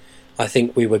rules. I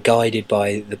think we were guided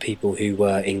by the people who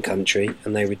were in country,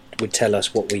 and they would tell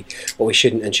us what we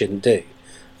shouldn't and shouldn't do.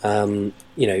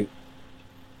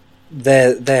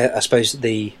 They're I suppose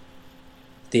the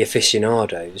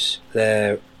aficionados.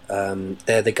 They're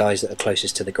the guys that are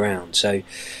closest to the ground. So,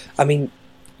 I mean,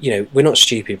 we're not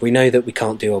stupid. We know that we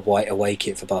can't do a white away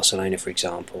kit for Barcelona, for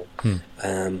example,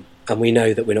 and we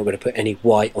know that we're not going to put any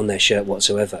white on their shirt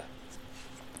whatsoever.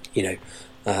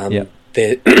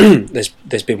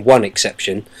 There's been one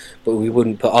exception, but we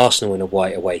wouldn't put Arsenal in a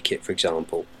white away kit, for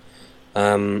example.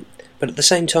 But at the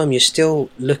same time, you're still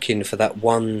looking for that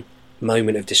one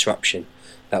moment of disruption,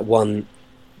 that one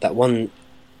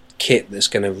kit that's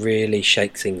going to really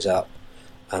shake things up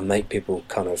and make people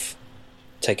kind of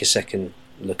take a second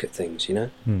look at things.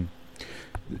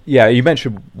 Yeah, you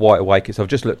mentioned white away kits. I've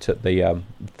just looked at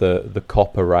the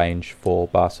copper range for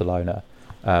Barcelona.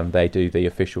 They do the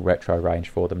official retro range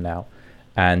for them now,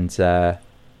 and I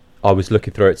was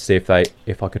looking through it to see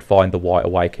if I could find the white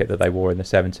away kit that they wore in the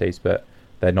 70s, but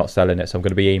they're not selling it, so I'm going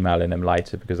to be emailing them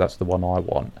later because that's the one I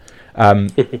want.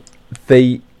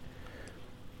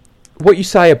 What you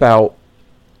say about,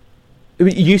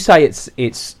 you say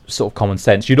it's sort of common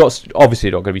sense. You're obviously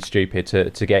not going to be stupid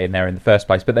to get in there in the first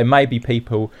place, but there may be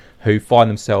people who find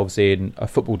themselves in a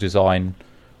football design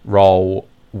role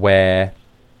where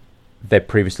they've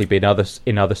previously been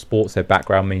in other sports. Their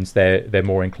background means they're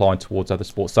more inclined towards other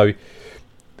sports. So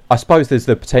I suppose there's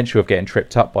the potential of getting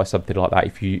tripped up by something like that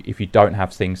if you don't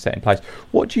have things set in place.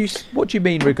 What do you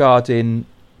mean regarding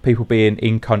people being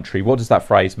in country? What does that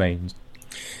phrase mean?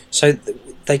 So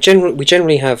we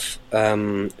generally have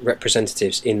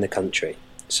representatives in the country.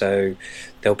 So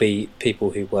there'll be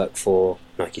people who work for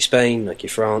Nike Spain, Nike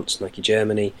France, Nike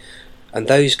Germany, and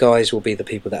those guys will be the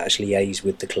people that actually liaise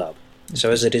with the club.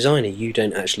 So as a designer, you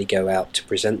don't actually go out to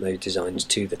present those designs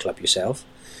to the club yourself,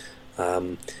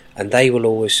 and they will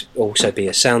always also be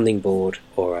a sounding board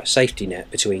or a safety net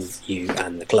between you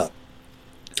and the club.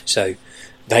 So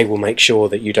they will make sure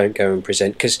that you don't go and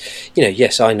present, because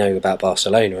yes, I know about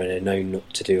Barcelona and I know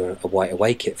not to do a white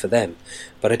away kit for them,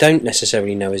 but I don't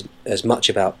necessarily know as much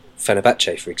about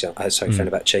Fenerbahce, for example.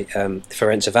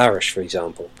 Ferencvaros, for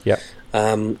example. Yeah.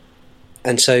 And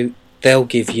so they'll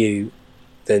give you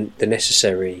the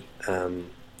necessary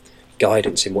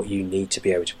guidance in what you need to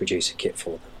be able to produce a kit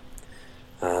for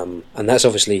them. And that's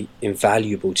obviously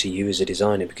invaluable to you as a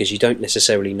designer because you don't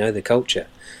necessarily know the culture.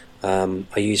 I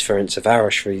use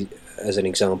Ferencvaros as an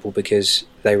example because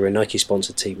they were a Nike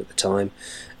sponsored team at the time,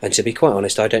 and to be quite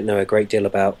honest, I don't know a great deal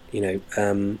about I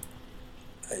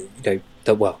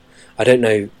don't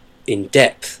know in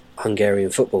depth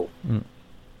Hungarian football.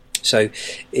 So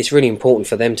it's really important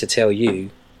for them to tell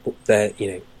you that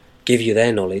give you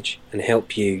their knowledge and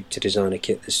help you to design a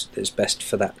kit that's best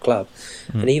for that club,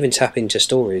 and even tap into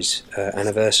stories,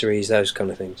 anniversaries, those kind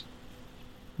of things.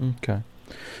 Okay,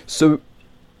 so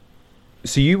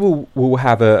you will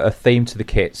have a theme to the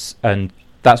kits, and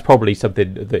that's probably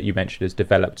something that you mentioned has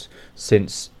developed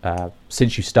since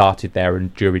you started there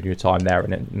and during your time there,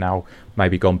 and it now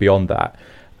maybe gone beyond that.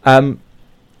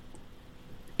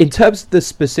 In terms of the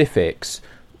specifics,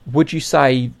 would you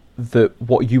say that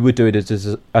what you were doing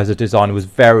as a designer was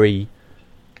very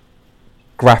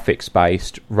graphics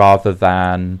based rather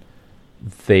than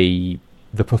the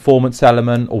the performance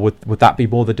element, or would that be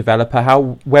more the developer?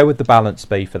 Where would the balance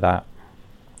be for that?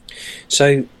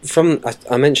 So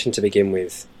I mentioned to begin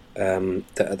with that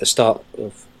at the start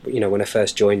of, when I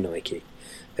first joined Nike,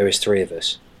 there was 3 of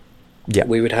us. Yeah.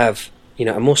 We would have,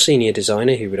 a more senior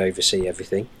designer who would oversee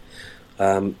everything.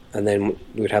 And then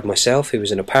we would have myself, who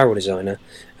was an apparel designer,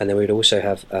 and then we would also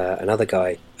have another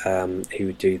guy who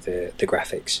would do the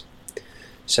graphics.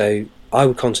 So I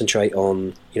would concentrate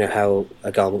on, how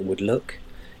a garment would look,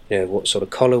 what sort of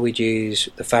collar we'd use,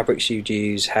 the fabrics you'd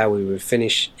use, how we would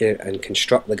finish and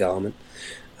construct the garment.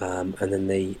 And then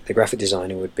the graphic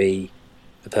designer would be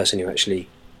the person who actually,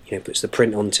 puts the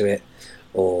print onto it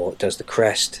or does the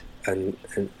crest and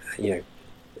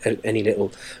any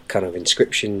little kind of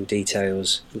inscription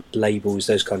details, labels,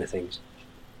 those kind of things.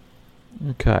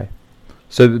 Okay.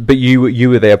 So, but you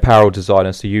were the apparel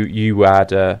designer, so you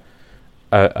had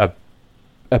a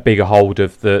bigger hold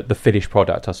of the finished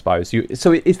product, I suppose.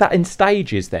 So is that in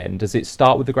stages then? Does it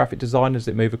start with the graphic design? Does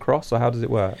it move across, or how does it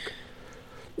work?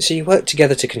 So you work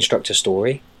together to construct a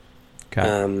story.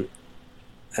 Okay.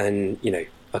 And,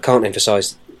 I can't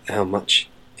emphasise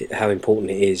how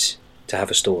important it is to have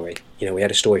a story. We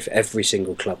had a story for every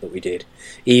single club that we did,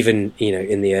 even,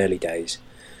 in the early days.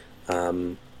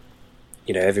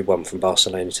 Everyone from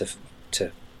Barcelona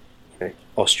to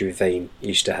Austria Wien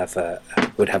used to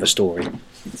would have a story.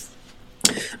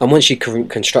 And once you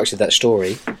constructed that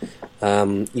story,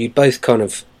 you'd both kind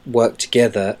of work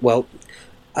together. Well,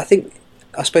 I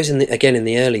suppose in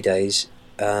the early days,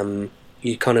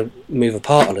 you kind of move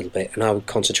apart a little bit, and I would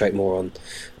concentrate more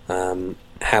on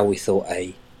how we thought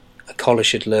a collar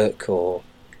should look,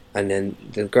 and then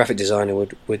the graphic designer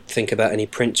would think about any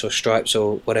prints or stripes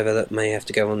or whatever that may have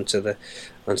to go onto the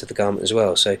garment as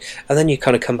well. So, and then you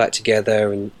kind of come back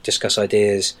together and discuss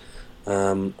ideas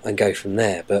and go from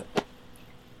there. But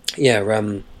yeah,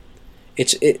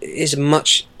 it is very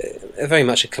much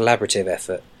a collaborative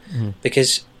effort,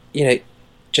 because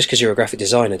just because you're a graphic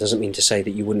designer doesn't mean to say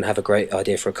that you wouldn't have a great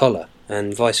idea for a collar,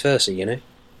 and vice versa.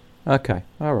 Okay,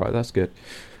 all right, that's good.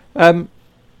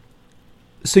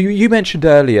 So you mentioned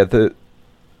earlier that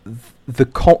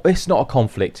it's not a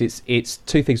conflict. It's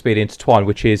two things being intertwined,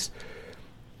 which is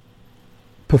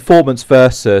performance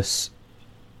versus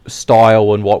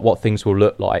style and what things will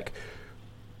look like.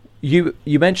 You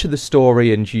mentioned the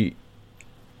story, and you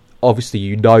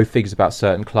obviously know things about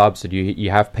certain clubs, and you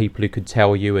have people who can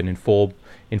tell you and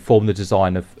inform the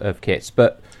design of kits.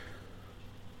 But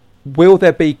will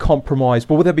there be compromise?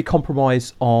 Will there be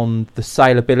compromise on the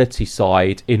saleability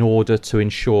side in order to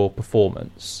ensure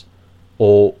performance,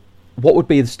 or what would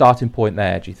be the starting point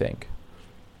there, do you think?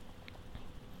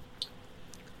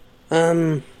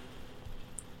 I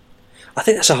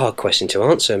think that's a hard question to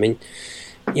answer. I mean,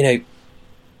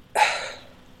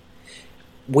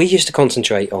 we used to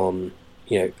concentrate on,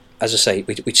 as I say,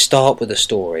 we'd start with a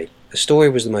story. The story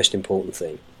was the most important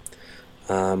thing.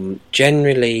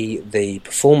 Generally, the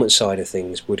performance side of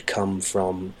things would come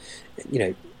from,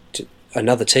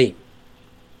 another team.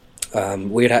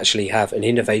 We'd actually have an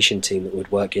innovation team that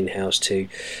would work in-house to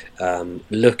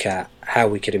look at how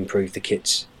we could improve the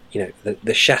kits,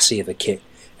 the chassis of a kit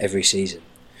every season.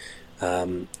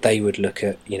 They would look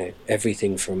at,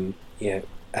 everything from,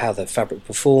 how the fabric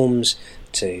performs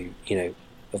to,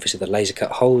 obviously the laser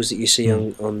cut holes that you see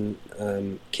on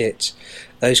kits,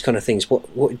 those kind of things.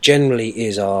 What generally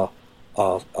is our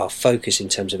focus in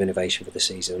terms of innovation for the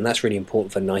season, and that's really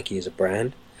important for Nike as a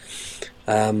brand.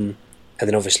 And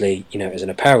then obviously, as an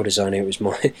apparel designer, it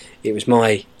was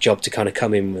my job to kind of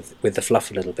come in with the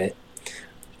fluff a little bit,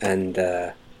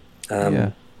 and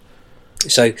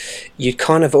so you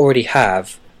kind of already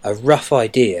have a rough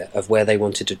idea of where they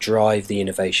wanted to drive the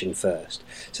innovation first.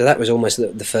 So that was almost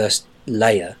the first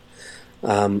layer.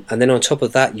 And then on top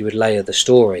of that, you would layer the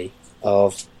story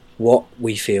of what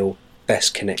we feel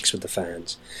best connects with the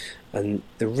fans. And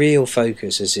the real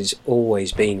focus, as it's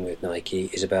always been with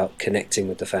Nike, is about connecting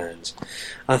with the fans.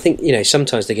 I think,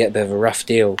 sometimes they get a bit of a rough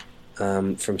deal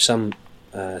from some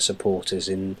supporters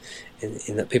in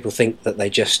that people think that they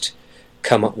just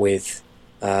come up with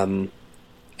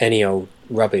any old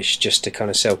rubbish just to kind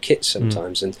of sell kits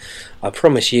sometimes. And I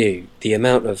promise you, the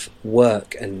amount of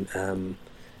work and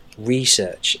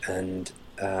research and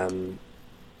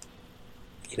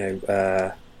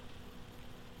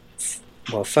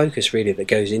focus really that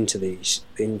goes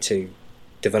into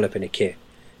developing a kit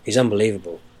is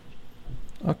unbelievable.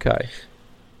 Okay.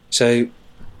 So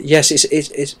yes,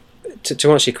 it's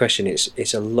to answer your question,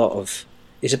 it's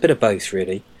a bit of both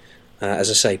really.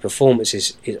 As I say, performance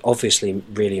is obviously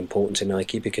really important to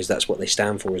Nike because that's what they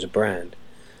stand for as a brand.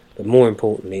 but more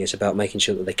importantly, it's about making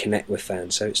sure that they connect with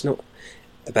fans. So it's not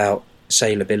about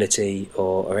saleability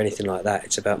or anything like that.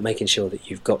 It's about making sure that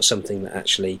you've got something that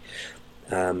actually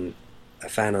a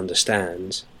fan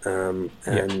understands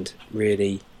and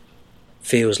really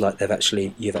feels like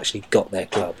you've actually got their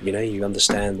club. You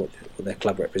understand what their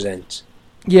club represents.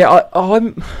 Yeah,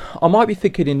 I might be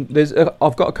thinking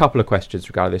I've got a couple of questions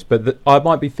regarding this, but I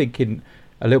might be thinking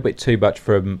a little bit too much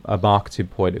from a marketing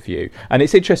point of view. And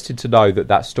it's interesting to know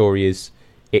that story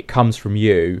it comes from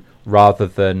you rather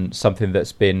than something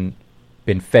that's been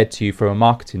fed to you from a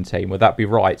marketing team. Would that be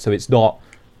right? So it's not,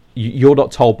 you're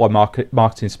not told by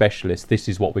marketing specialists, this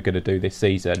is what we're going to do this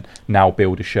season, now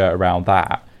build a shirt around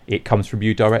that. It comes from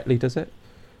you directly, does it?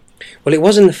 Well, it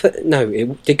wasn't.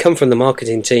 It did come from the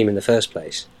marketing team in the first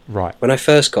place. Right. When I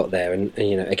first got there, and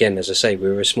again, as I say, we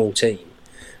were a small team.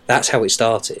 That's how it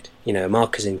started. A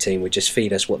marketing team would just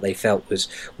feed us what they felt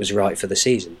was right for the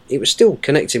season. It was still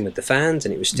connecting with the fans,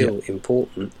 and it was still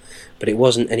important, but it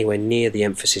wasn't anywhere near the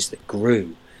emphasis that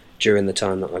grew during the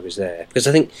time that I was there. Because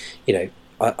I think,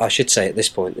 I should say at this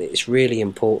point that it's really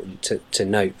important to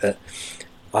note that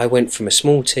I went from a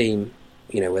small team,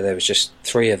 where there was just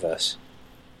 3 of us.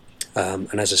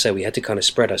 And as I say, we had to kind of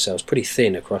spread ourselves pretty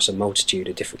thin across a multitude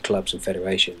of different clubs and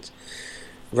federations,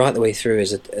 right the way through.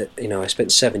 I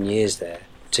spent 7 years there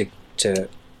to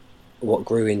what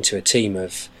grew into a team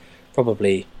of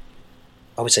probably,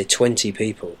 I would say, 20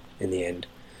 people in the end,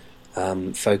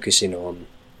 focusing on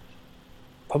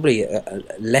probably a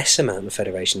less amount of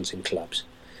federations and clubs,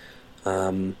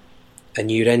 and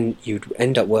you'd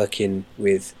end up working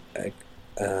with.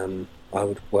 I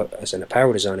would work as an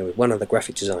apparel designer with one other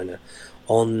graphic designer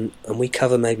and we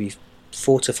cover maybe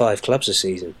 4 to 5 clubs a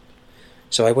season.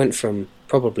 So I went from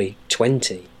probably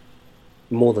 20,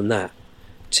 more than that,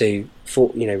 to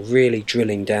really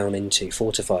drilling down into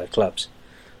 4 to 5 clubs.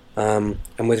 And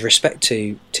with respect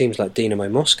to teams like Dynamo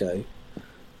Moscow,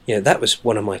 that was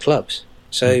one of my clubs.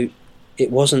 So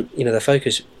it wasn't, the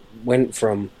focus went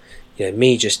from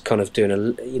me just kind of doing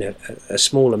a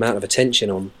small amount of attention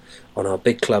on our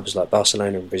big clubs like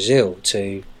Barcelona and Brazil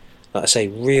to, like I say,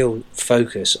 real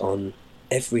focus on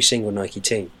every single Nike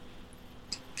team.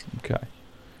 Okay.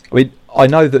 I mean, I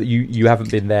know that you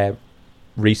haven't been there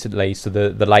recently, so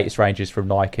the latest ranges from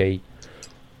Nike.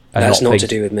 That's not to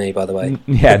do with me, by the way.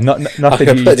 Yeah, nothing. I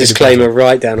can put a disclaimer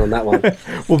right down on that one.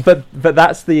 Well, but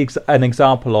that's an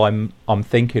example I'm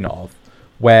thinking of,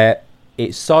 where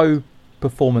it's so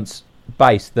performance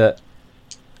based that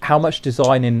how much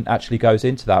designing actually goes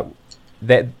into that.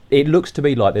 That it looks to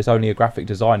me like there's only a graphic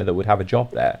designer that would have a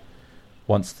job there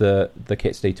once the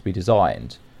kits need to be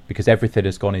designed, because everything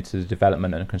has gone into the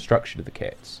development and construction of the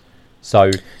kits. So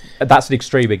that's an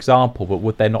extreme example, but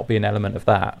would there not be an element of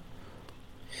that?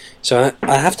 So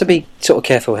I have to be sort of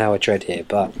careful how I tread here,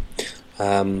 but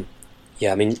I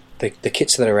mean the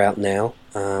kits that are out now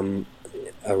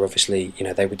are obviously,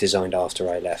 they were designed after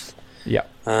I left. Yeah.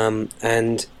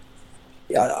 And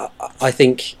I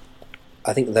think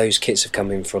those kits have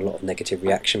come in for a lot of negative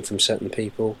reaction from certain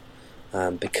people,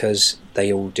 because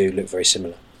they all do look very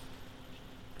similar.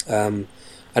 And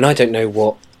I don't know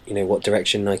what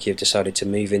direction Nike have decided to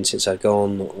move in since I've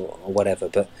gone or whatever,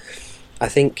 but I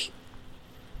think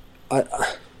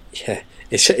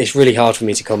it's really hard for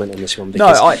me to comment on this one,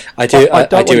 because I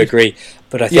do agree,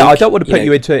 but I think, I don't want to put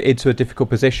you into a difficult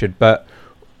position, but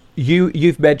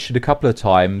you've mentioned a couple of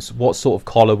times what sort of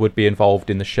collar would be involved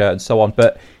in the shirt and so on,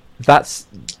 but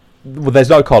there's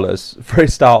no collars for a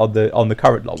start on the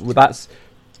current lot. Well, that's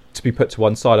to be put to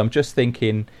one side. I'm just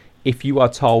thinking, if you are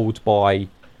told by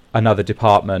another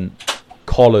department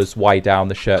collars weigh down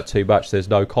the shirt too much, there's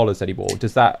no collars anymore,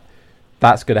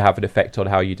 that's going to have an effect on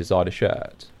how you design a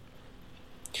shirt?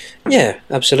 Yeah,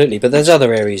 absolutely. But there's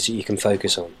other areas that you can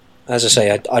focus on. As I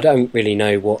say, I don't really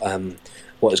know what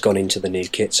has gone into the new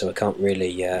kit, so I can't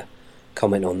really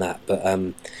comment on that. But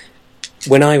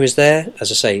when I was there,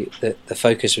 as I say, the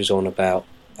focus was on about,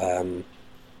 the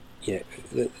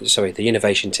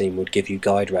innovation team would give you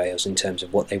guide rails in terms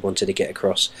of what they wanted to get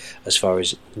across as far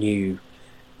as new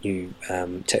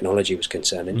technology was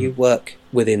concerned, and you work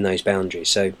within those boundaries.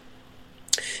 So,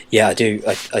 yeah, I do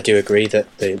agree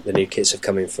that the new kits have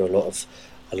come in for a lot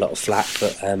of flack,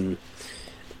 but I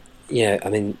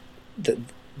mean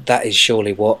that is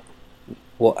surely what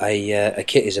a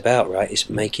kit is about, right? It's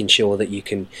making sure that you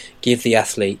can give the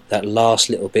athlete that last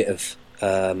little bit of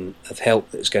help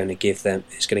that's going to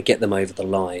get them over the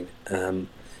line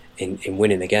in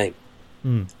winning a game.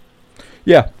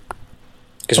 Yeah,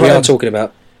 because we are talking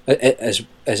about, as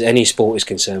any sport is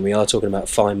concerned, we are talking about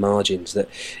fine margins that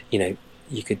you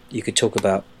could talk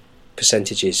about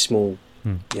percentages, small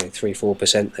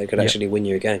 3-4% that could actually win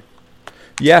you a game.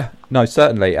 Yeah, no,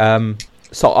 certainly.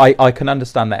 So I can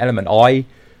understand that element. I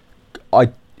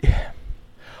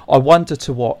wonder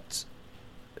to what,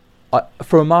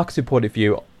 from a marketing point of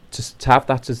view, to have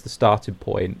that as the starting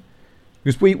point,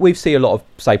 because we see a lot of,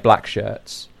 say, black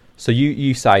shirts. So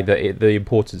you say that the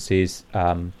importance is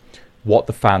what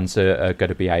the fans are going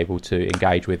to be able to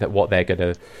engage with, what's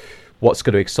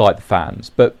going to excite the fans.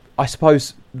 But I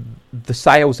suppose the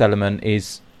sales element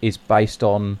is based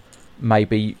on,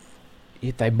 maybe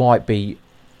they might be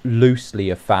loosely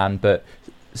a fan, but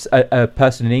a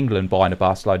person in England buying a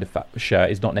Barcelona shirt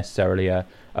is not necessarily a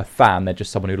fan. They're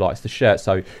just someone who likes the shirt.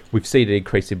 So we've seen an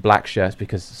increase in black shirts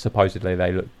because supposedly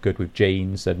they look good with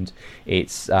jeans, and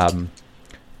it's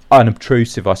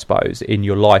unobtrusive, I suppose, in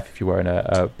your life if you're wearing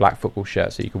a black football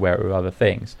shirt, so you can wear it with other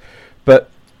things. But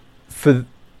for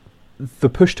the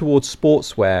push towards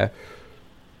sportswear,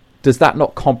 does that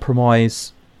not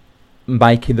compromise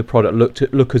making the product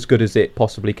look as good as it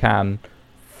possibly can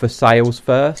for sales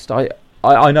first?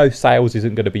 I know sales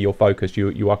isn't going to be your focus.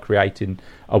 You are creating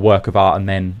a work of art and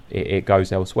then it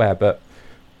goes elsewhere. But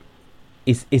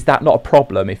is that not a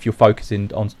problem if you're focusing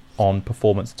on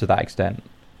performance to that extent?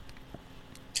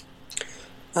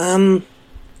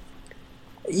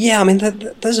 Yeah, I mean,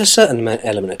 there's a certain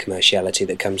element of commerciality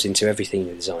that comes into everything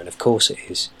you design. Of course it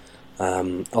is.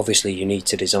 Obviously, you need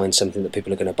to design something that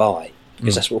people are going to buy,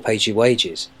 because that's what pays you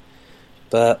wages.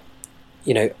 But,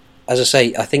 as I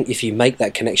say, I think if you make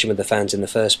that connection with the fans in the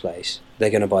first place,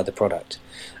 they're going to buy the product.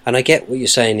 And I get what you're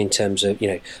saying in terms of,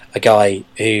 a guy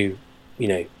who,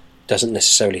 doesn't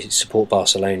necessarily support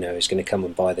Barcelona is going to come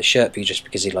and buy the shirt just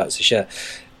because he likes the shirt.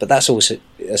 But that's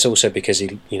also because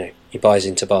he buys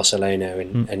into Barcelona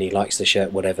and he likes the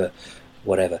shirt, whatever.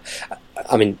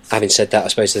 I mean, having said that, I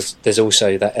suppose there's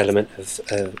also that element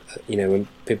of when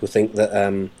people think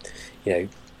that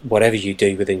whatever you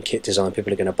do within kit design,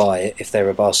 people are going to buy it. If they're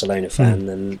a Barcelona fan,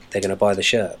 then they're going to buy the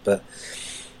shirt. But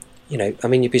I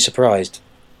mean, you'd be surprised.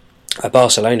 A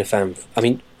Barcelona fan,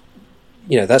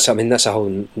 that's a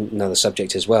whole another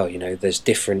subject as well. There's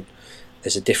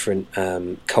a different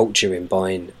culture in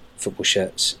buying football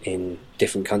shirts in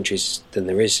different countries than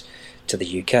there is to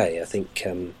the UK. I think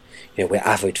we're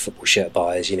avid football shirt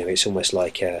buyers. It's almost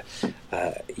like it's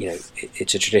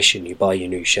a tradition. You buy your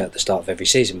new shirt at the start of every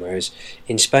season. Whereas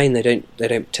in Spain, they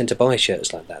don't tend to buy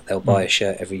shirts like that. They'll buy a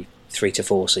shirt every 3 to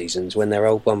 4 seasons when their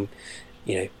old one,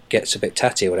 gets a bit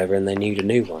tatty or whatever, and they need a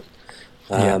new one.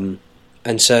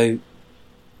 And so,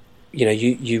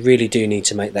 you really do need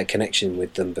to make that connection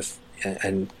with them.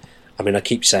 And I mean, I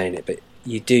keep saying it, but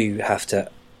you do have to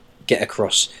get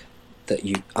across that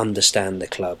you understand the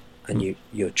club and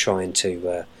you're trying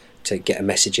to get a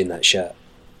message in that shirt.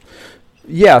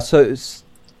 Yeah, so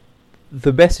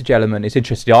the message element is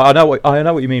interesting. I know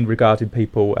what you mean regarding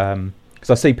people, because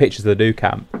I see pictures of the new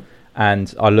camp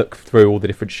and I look through all the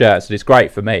different shirts, and it's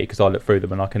great for me because I look through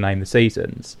them and I can name the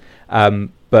seasons.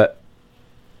 But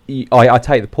I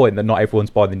take the point that not everyone's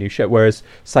buying the new shirt. Whereas,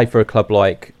 say for a club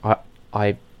like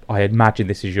I imagine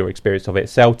this is your experience of it,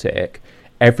 Celtic,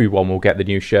 everyone will get the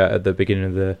new shirt at the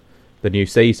beginning of the new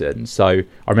season. So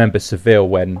I remember Seville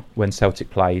when Celtic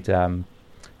played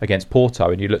against Porto,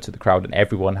 and you looked at the crowd and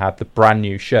everyone had the brand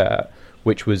new shirt,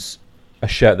 which was a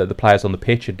shirt that the players on the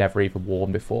pitch had never even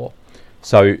worn before.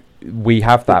 So we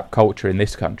have that culture in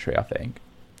this country, I think.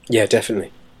 Yeah,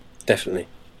 definitely.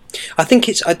 I think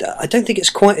I don't think it's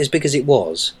quite as big as it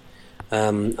was.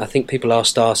 I think people are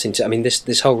starting to. I mean,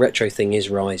 this whole retro thing is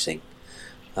rising.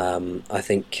 I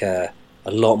think a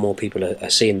lot more people are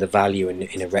seeing the value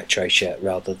in a retro shirt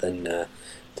rather than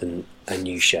a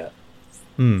new shirt.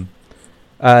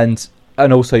 And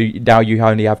also now you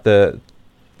only have a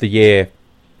shirt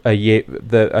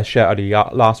only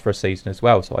lasts for a season as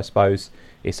well. So I suppose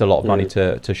it's a lot of money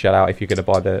to shell out if you're going to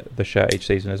buy the shirt each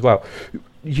season as well.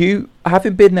 You,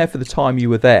 having been there for the time you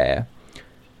were there,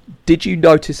 did you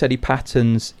notice any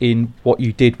patterns in what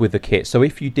you did with the kit? So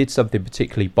if you did something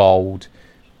particularly bold,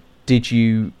 did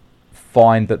you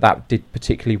find that did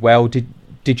particularly well?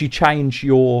 Did you change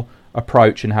your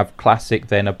approach and have classic,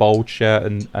 then a bold shirt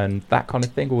and that kind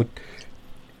of thing? Or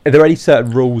are there any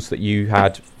certain rules that you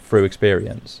had through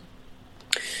experience?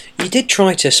 You did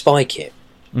try to spike it,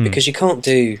 because you can't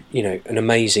do an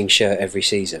amazing shirt every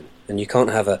season, and you can't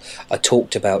have a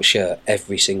talked about shirt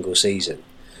every single season.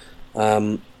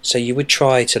 So you would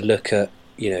try to look at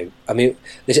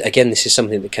this is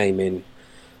something that came in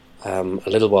a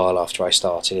little while after I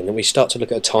started, and then we start to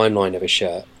look at a timeline of a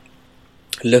shirt,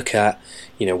 look at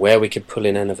where we could pull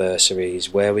in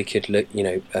anniversaries, where we could look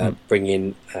bring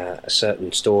in a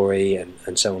certain story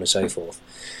and so on and so forth.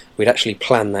 We'd actually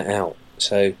plan that out.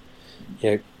 So,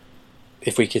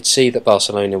 if we could see that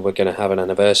Barcelona were going to have an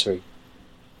anniversary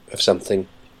of something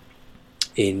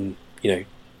in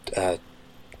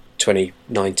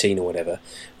 2019 or whatever,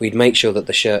 we'd make sure that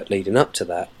the shirt leading up to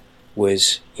that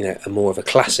was a more of a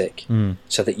classic,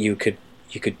 so that you could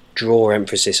draw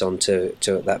emphasis onto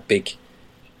that big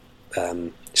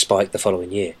spike the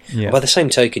following year. By the same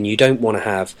token, you don't want to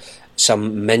have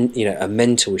a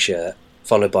mental shirt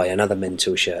followed by another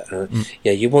mental shirt.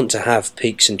 You want to have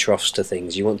peaks and troughs to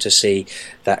things. You want to see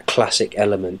that classic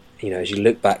element, as you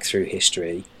look back through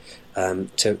history,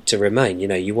 to remain.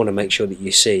 You want to make sure that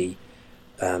you see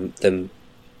them,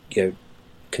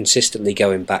 consistently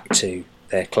going back to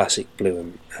their classic blue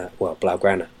and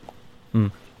blaugrana.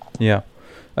 Yeah.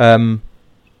 Well,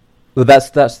 that's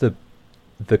the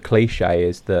cliche,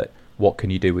 is that what can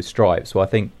you do with stripes? Well, I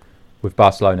think with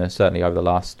Barcelona, certainly over the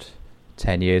last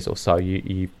 10 years or so,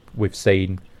 we've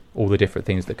seen all the different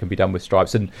things that can be done with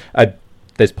stripes, and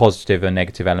there's positive and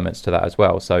negative elements to that as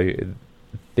well. So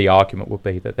the argument would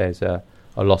be that there's a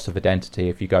loss of identity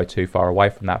if you go too far away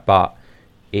from that, but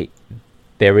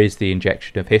there is the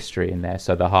injection of history in there.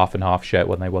 So the half and half shirt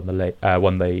when they won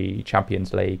the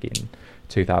Champions League in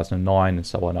 2009 and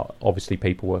so on. Obviously,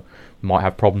 people might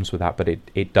have problems with that, but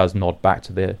it does nod back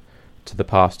to the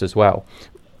past as well.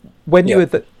 When you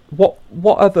were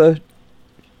what other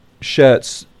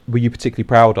shirts were you particularly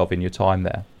proud of in your time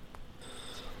there?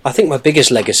 I think my biggest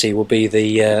legacy will be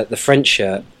the French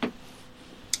shirt,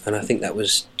 and I think that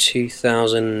was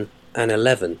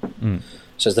 2011.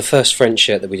 So it's the first French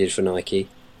shirt that we did for Nike,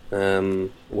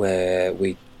 where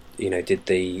we did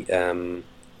the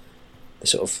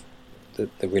sort of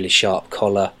the really sharp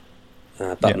collar,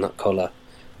 button-up collar.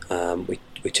 We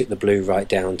took the blue right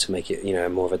down to make it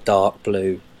more of a dark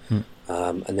blue,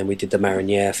 and then we did the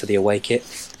mariniere for the away kit.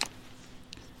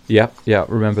 Yeah,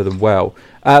 remember them well.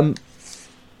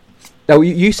 Now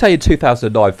you say in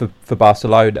 2009 for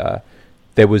Barcelona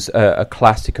there was a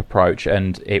classic approach,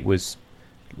 and it was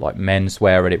like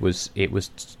menswear, and it was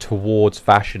towards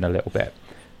fashion a little bit.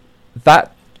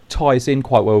 That ties in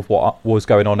quite well with what was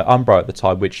going on at Umbro at the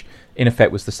time, which in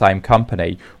effect was the same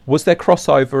company. Was there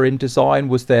crossover in design?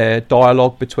 Was there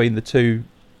dialogue between the two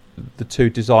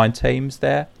design teams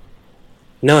there?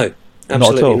 No,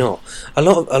 absolutely not. A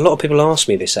lot of people ask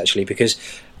me this actually, because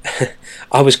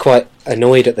I was quite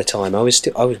annoyed at the time. I was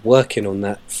working on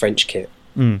that French kit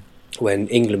when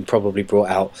England probably brought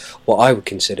out what I would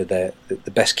consider the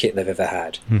best kit they've ever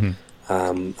had, and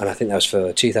I think that was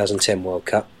for 2010 World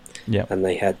Cup. Yeah, and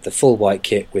they had the full white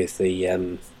kit with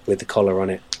the collar on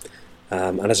it,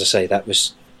 and as I say, that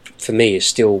was, for me, is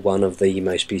still one of the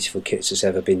most beautiful kits that's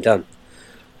ever been done.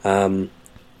 And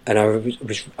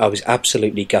I was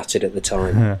absolutely gutted at the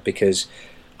time because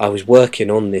I was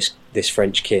working on this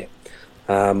French kit,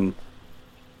 and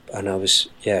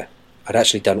I'd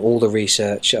actually done all the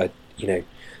research. I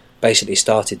basically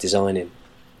started designing,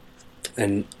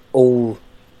 and all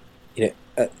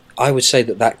I would say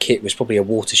that kit was probably a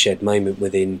watershed moment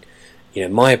within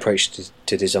my approach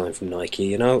to design from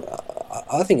Nike.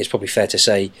 I think it's probably fair to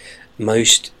say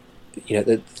most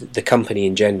the company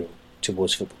in general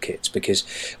towards football kits, because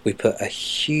we put a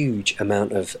huge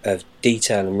amount of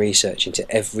detail and research into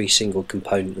every single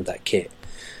component of that kit.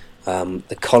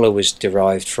 The collar was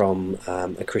derived from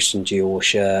a Christian Dior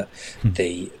shirt.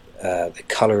 The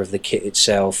colour of the kit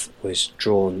itself was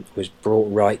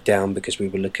brought right down because we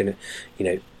were looking at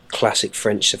classic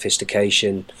French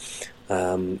sophistication.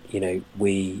 Even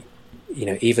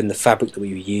the fabric that we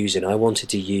were using, I wanted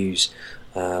to use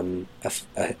a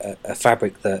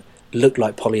fabric that looked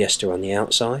like polyester on the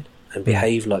outside and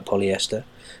behaved like polyester,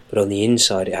 but on the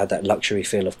inside it had that luxury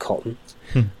feel of cotton.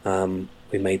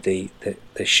 We made the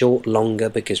short longer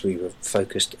because we were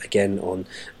focused again on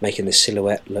making the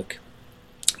silhouette look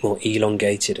more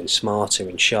elongated and smarter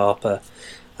and sharper,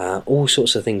 all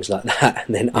sorts of things like that.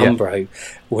 And then Umbro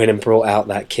went and brought out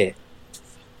that kit,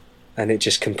 and it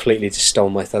just completely stole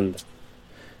my thunder.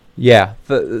 Yeah,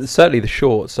 certainly the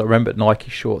shorts. I remember Nike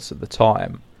shorts at the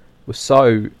time were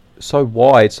so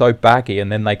wide, so baggy,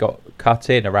 and then they got cut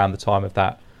in around the time of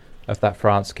that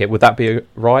France kit. Would that be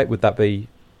right? Would that be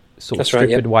sort of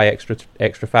stripping away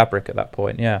extra fabric at that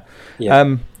point? Yeah.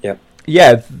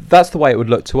 Yeah, that's the way it would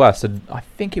look to us. And I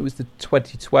think it was the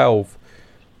 2012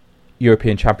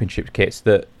 European Championship kits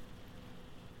that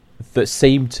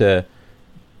seemed to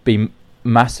be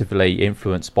massively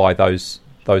influenced by those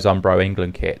Umbro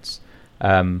England kits.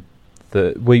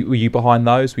 Were you behind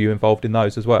those? Were you involved in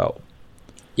those as well?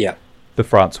 Yeah, the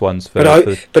France ones. But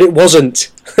it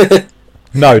wasn't.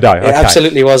 No, okay. It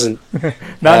absolutely wasn't.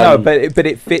 No, but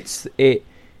it fits. It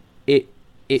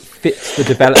it fits the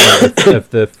development of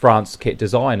the France kit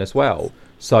design as well.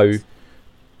 So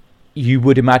you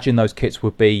would imagine those kits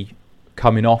would be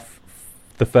coming off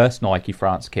the first Nike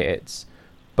France kits,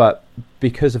 but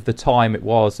because of the time it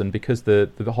was, and because the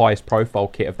highest profile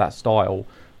kit of that style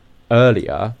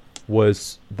earlier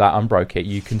was that Umbro kit,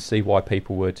 you can see why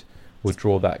people would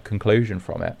draw that conclusion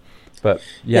from it. But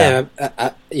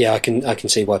I can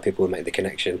see why people would make the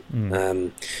connection.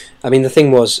 I mean, the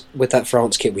thing was with that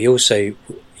France kit, we also,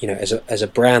 you know, as a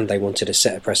brand, they wanted to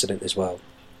set a precedent as well.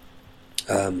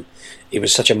 It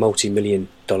was such a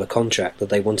multi-million-dollar contract that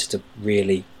they wanted to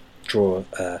really draw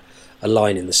a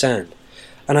line in the sand,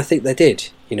 and I think they did.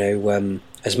 You know,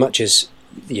 as much as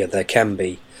there can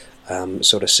be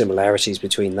sort of similarities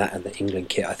between that and the England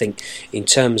kit, I think in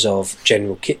terms of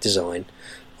general kit design,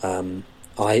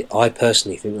 I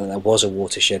personally think that was a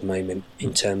watershed moment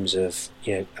in terms of,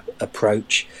 you know,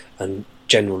 approach and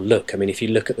general look. I mean, if you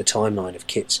look at the timeline of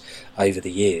kits over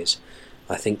the years,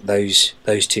 I think those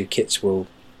two kits will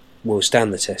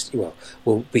stand the test. Well,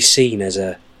 will be seen as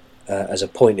a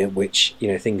point at which, you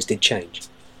know, things did change.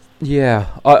 Yeah,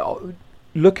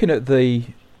 looking at the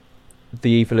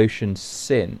evolution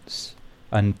since,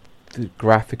 and the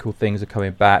graphical things are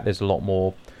coming back. There's a lot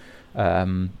more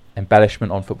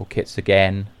embellishment on football kits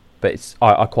again, but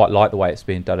I quite like the way it's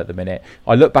being done at the minute.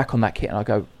 I look back on that kit and I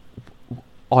go,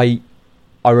 I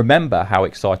remember how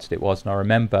excited it was, and I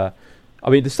remember, I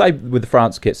mean, the same with the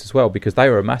France kits as well, because they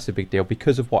were a massive big deal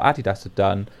because of what Adidas had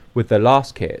done with their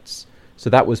last kits. So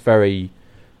that was very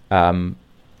the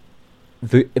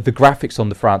graphics on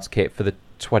the France kit for the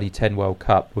 2010 World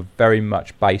Cup were very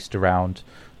much based around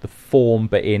the form,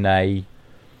 but in a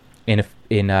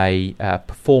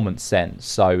performance sense.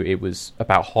 So it was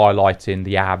about highlighting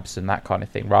the abs and that kind of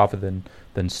thing, rather than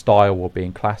style or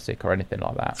being classic or anything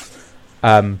like that.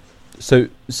 So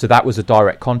that was a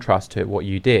direct contrast to what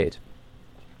you did.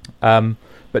 But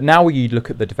now you look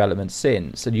at the development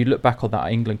since, and you look back on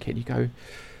that England kit, you go,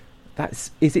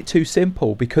 is it too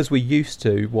simple? Because we're used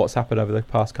to what's happened over the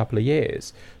past couple of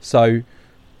years. So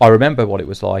I remember what it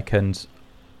was like, and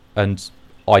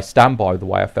I stand by the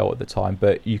way I felt at the time,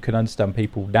 but you can understand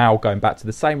people now going back to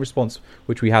the same response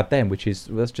which we had then, which is,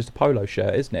 well, that's just a polo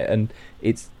shirt, isn't it? And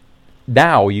it's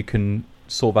now you can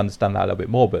sort of understand that a little bit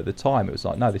more, but at the time it was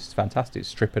like, no, this is fantastic, it's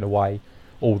stripping away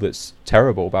all that's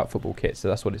terrible about football kits. So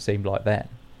that's what it seemed like then.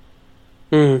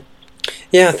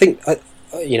 Yeah, I think,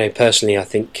 personally, I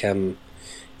think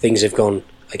things have gone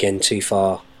again too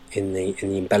far in the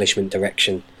embellishment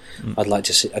direction. I'd like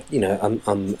to see,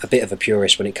 I'm a bit of a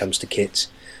purist when it comes to kits.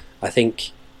 I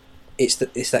think it's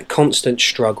that constant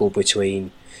struggle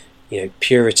between, you know,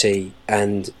 purity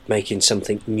and making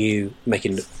something new,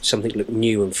 making something look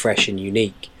new and fresh and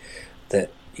unique. That,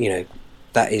 you know,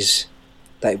 that is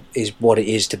what it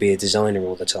is to be a designer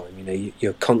all the time. You know,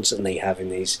 you're constantly having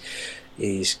these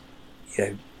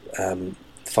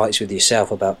fights with yourself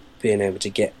about being able to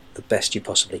get the best you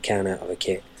possibly can out of a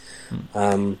kit.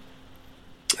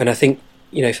 And I think,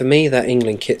 you know, for me, that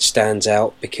England kit stands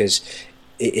out because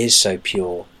it is so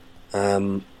pure.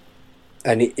 And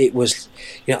it was,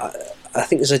 you know, I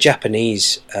think there's a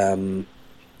Japanese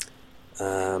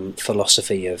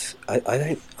philosophy of,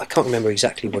 I can't remember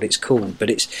exactly what it's called, but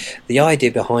it's the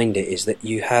idea behind it is that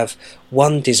you have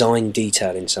one design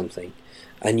detail in something,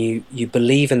 and you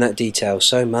believe in that detail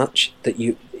so much that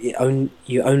you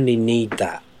only need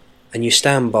that, and you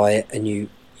stand by it, and you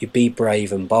be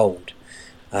brave and bold.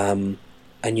 And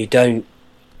you don't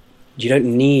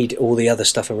need all the other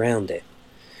stuff around it.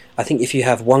 I think if you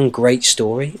have one great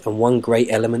story and one great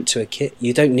element to a kit,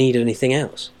 you don't need anything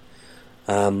else.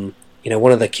 You know,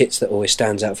 one of the kits that always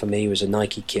stands out for me was a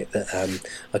Nike kit that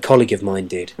a colleague of mine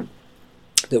did.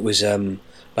 That was it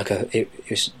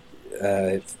was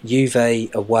Juve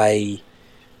away,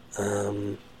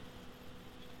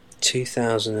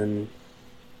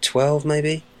 2012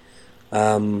 maybe.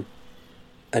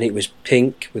 And it was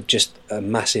pink with just a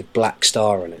massive black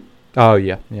star on it. Oh,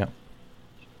 yeah.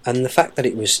 And the fact that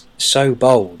it was so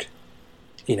bold,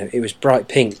 you know, it was bright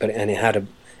pink, and it had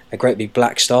a great big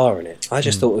black star in it. I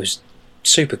just thought it was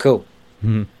super cool.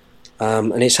 And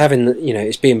it's having, you know,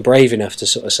 it's being brave enough to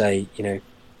sort of say, you know,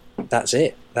 that's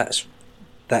it. That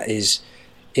is,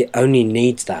 it only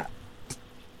needs that.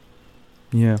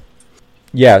 Yeah.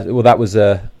 Well, that was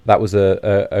a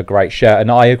great shirt,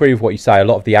 and I agree with what you say. A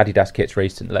lot of the Adidas kits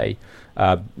recently,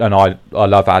 and I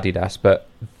love Adidas, but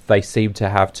they seem to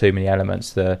have too many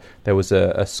elements. There was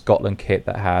a Scotland kit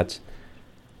that had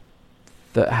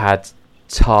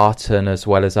tartan as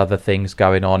well as other things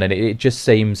going on, and it just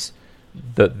seems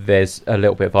that there's a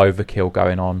little bit of overkill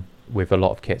going on with a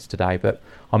lot of kits today, but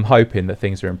I'm hoping that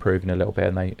things are improving a little bit,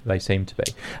 and they seem to be.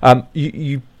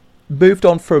 You moved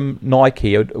on from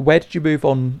Nike. Where did you move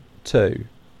on to?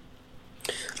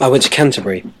 I went to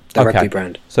Canterbury, the rugby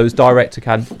brand. So it was direct to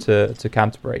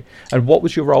Canterbury. And what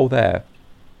was your role there?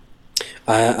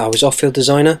 I was off-field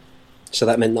designer, so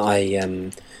that meant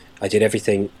that I did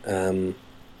everything that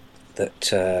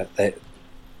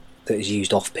is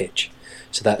used off-pitch.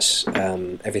 So that's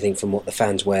everything from what the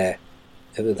fans wear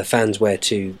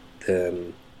to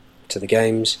the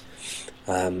games,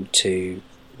 to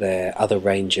their other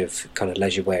range of kind of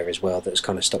leisure wear as well. That's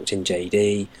kind of stocked in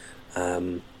JD,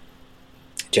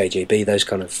 JJB, those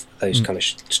kind of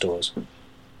stores.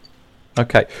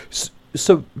 Okay,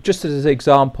 so just as an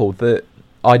example, that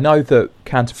I know that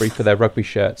Canterbury, for their rugby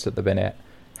shirts at the minute,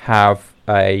 have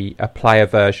a player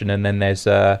version, and then there's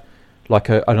an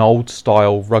old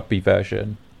style rugby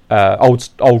version,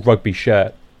 old rugby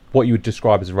shirt, what you would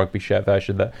describe as a rugby shirt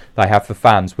version that they have for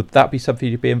fans. Would that be something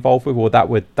you'd be involved with, or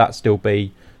would that still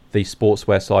be the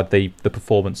sportswear side, the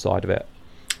performance side of it?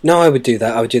 No, I would do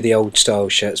that. I would do the old style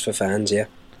shirts for fans, yeah.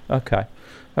 Okay.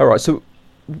 All right. So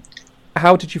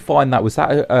how did you find that? Was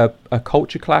that a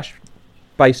culture clash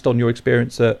based on your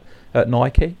experience at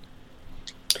Nike?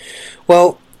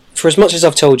 Well, for as much as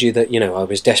I've told you that, I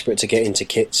was desperate to get into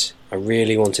kits, I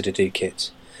really wanted to do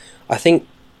kits. I think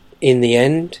in the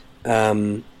end,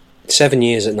 7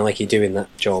 years at Nike doing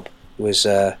that job was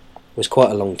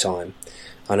quite a long time,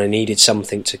 and I needed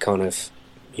something to kind of,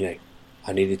 I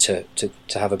needed to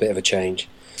have a bit of a change.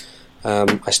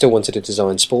 I still wanted to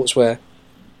design sportswear,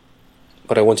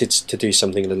 but I wanted to do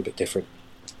something a little bit different.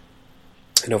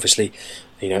 And obviously,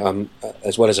 I'm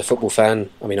as well as a football fan.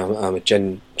 I mean, I'm a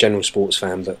general sports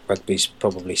fan, but rugby's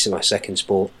probably my second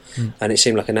sport, and it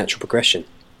seemed like a natural progression.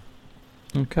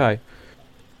 Okay.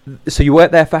 So you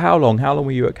worked there for how long? How long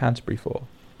were you at Canterbury for?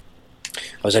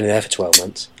 I was only there for 12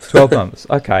 months. 12 months.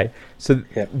 Okay. So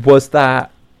yeah.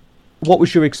 What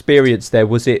was your experience there?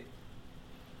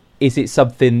 Is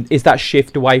that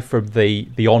shift away from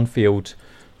the on-field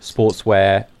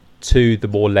sportswear to the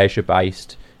more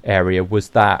leisure-based area, was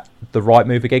that the right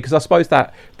move again? Because I suppose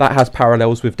that has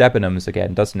parallels with Debenhams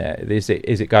again, doesn't it?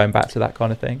 Is it going back to that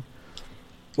kind of thing?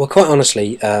 Well, quite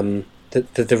honestly,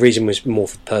 the reason was more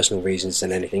for personal reasons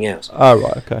than anything else. Oh,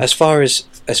 right, okay. As far as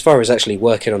actually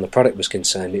working on the product was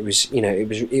concerned, it was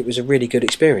a really good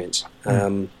experience.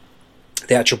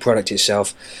 The actual product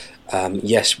itself,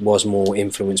 yes, was more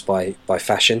influenced by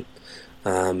fashion,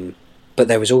 but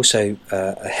there was also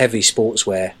a heavy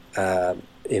sportswear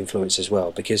influence as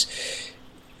well, because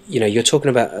you're talking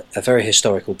about a very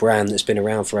historical brand that's been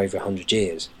around for over 100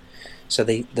 years. So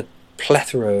the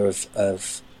plethora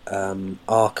of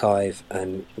archive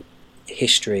and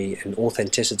history and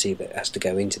authenticity that has to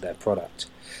go into their product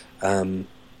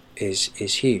is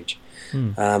huge.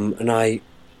 And I,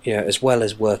 as well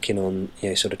as working on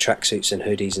sort of tracksuits and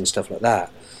hoodies and stuff like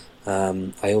that,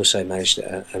 I also managed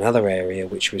another area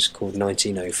which was called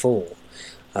 1904,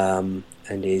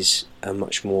 and is a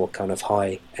much more kind of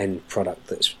high-end product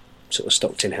that's sort of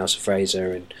stocked in House of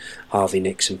Fraser and Harvey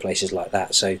Nicks and places like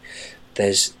that. So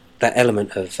there's that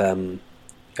element of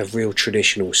real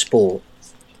traditional sport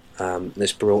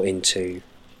that's brought into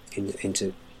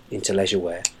leisure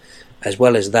wear. As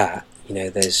well as that,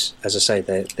 there's, as I say,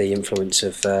 the influence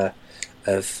of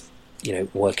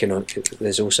working on.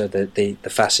 There's also the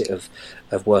facet of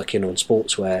working on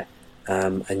sportswear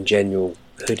and general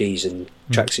hoodies and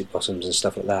tracksuit bottoms and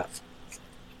stuff like that.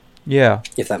 Yeah,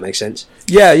 if that makes sense.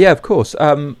 Yeah, of course.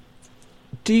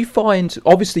 Do you find,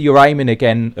 obviously, you're aiming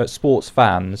again at sports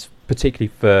fans,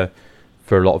 particularly for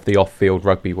a lot of the off-field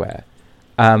rugby wear.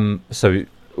 So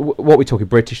what we're talking,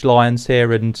 British Lions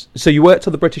here, and so you worked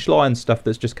on the British Lions stuff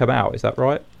that's just come out, is that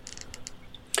right?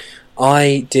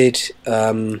 I did,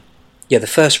 the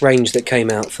first range that came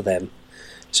out for them.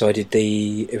 So I did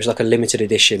it was like a limited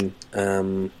edition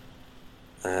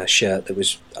shirt that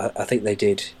was, I think they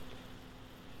did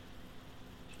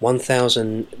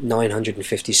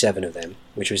 1,957 of them,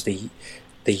 which was the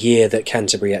year that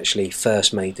Canterbury actually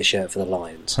first made the shirt for the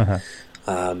Lions. Uh-huh.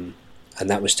 And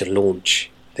that was to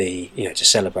launch to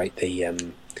celebrate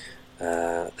them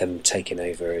taking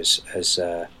over as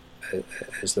the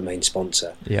main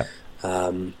sponsor. Yeah.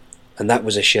 And that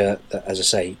was a shirt that, as I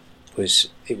say,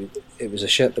 it was a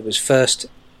shirt that was first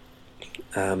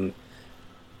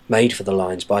made for the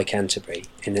Lions by Canterbury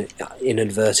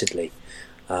inadvertently.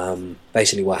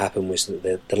 Basically, what happened was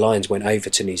that the Lions went over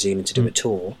to New Zealand to do a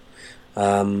tour,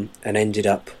 and ended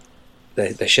up.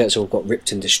 The shirts all got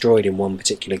ripped and destroyed in one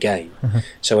particular game. Mm-hmm.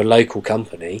 So a local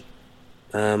company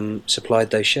supplied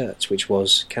those shirts, which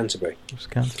was Canterbury. It was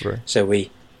Canterbury. So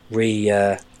we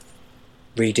redid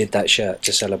that shirt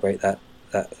to celebrate that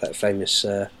famous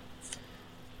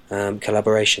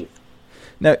collaboration.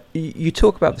 Now, you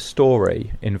talk about the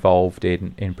story involved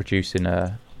in producing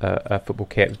a football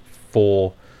kit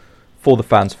for the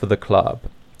fans, for the club.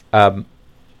 And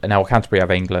now Canterbury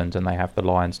have England and they have the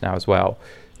Lions now as well.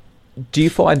 Do you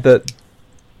find that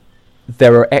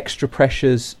there are extra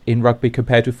pressures in rugby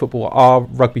compared with football? Are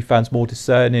rugby fans more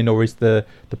discerning, or is the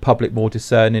public more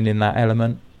discerning in that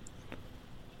element?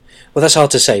 Well, that's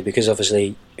hard to say, because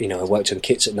obviously, I worked on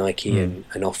kits at Nike and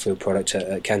off-field product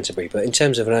at Canterbury. But in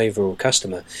terms of an overall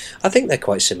customer, I think they're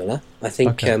quite similar. I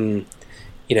think,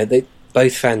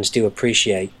 both fans do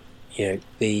appreciate,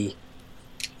 the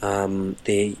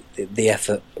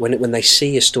effort when they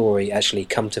see a story actually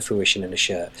come to fruition in a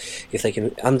shirt. If they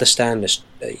can understand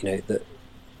that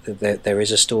there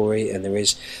is a story and there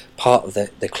is part of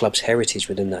the club's heritage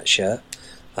within that shirt,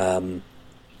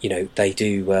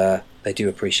 they do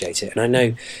appreciate it. And I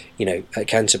know, at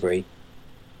Canterbury,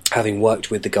 having worked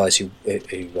with the guys who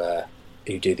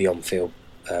do the on-field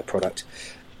product,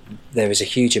 there is a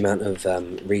huge amount of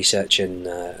research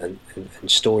and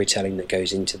storytelling that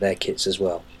goes into their kits as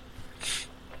well.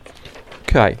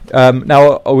 Okay.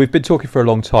 Now, we've been talking for a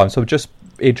long time, so I'm just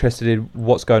interested in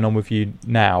what's going on with you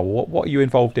now. What are you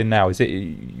involved in now? Is it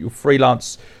you're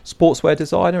freelance sportswear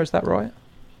designer? Is that right?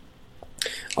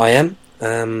 I am.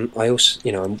 I also,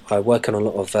 I work on a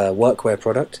lot of workwear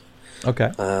product.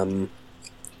 Okay.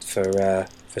 For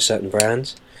certain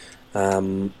brands.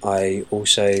 I've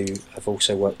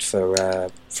also worked for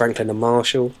Franklin and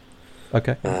Marshall.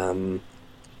 Okay.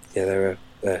 They're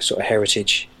a sort of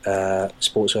heritage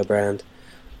sportswear brand.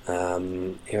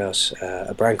 Who else?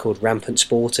 A brand called Rampant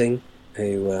Sporting,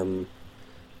 who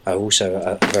are also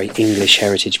a very English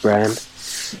heritage brand.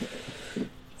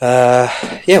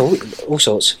 All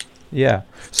sorts. Yeah.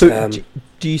 So,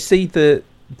 do you see the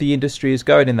industry is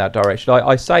going in that direction?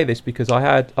 I say this because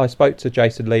I spoke to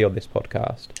Jason Lee on this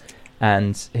podcast,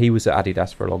 and he was at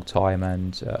Adidas for a long time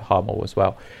and Harmel as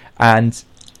well, and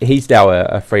he's now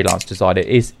a freelance designer.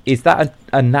 Is that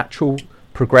a natural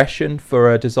progression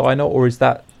for a designer, or is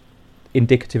that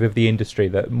indicative of the industry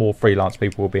that more freelance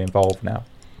people will be involved now?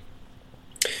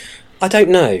 I don't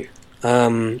know.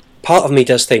 Part of me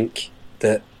does think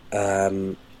that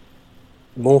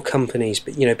more companies,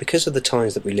 but because of the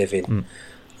times that we live in,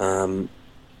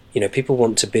 people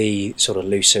want to be sort of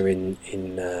looser in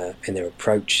their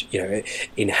approach,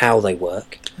 in how they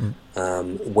work,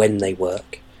 when they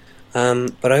work.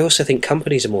 But I also think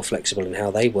companies are more flexible in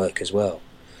how they work as well.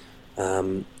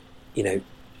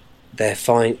 They're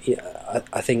fine.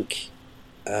 I think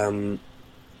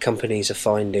companies are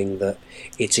finding that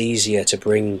it's easier to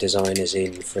bring designers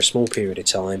in for a small period of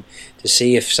time to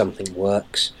see if something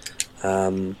works,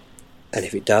 and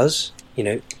if it does,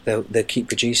 they'll keep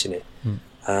producing it.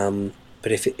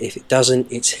 But if it doesn't,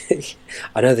 it's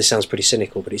I know this sounds pretty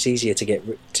cynical, but it's easier to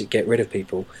get rid of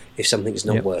people if something's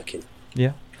not working.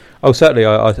 Yeah. Oh, certainly.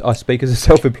 I speak as a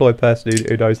self-employed person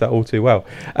who knows that all too well.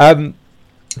 How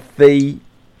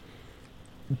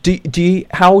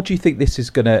do you think this is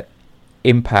going to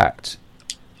impact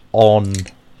on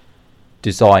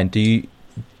design? Do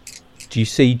you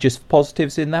see just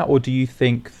positives in that, or do you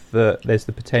think that there's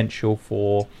the potential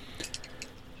for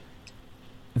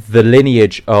the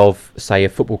lineage of, say, a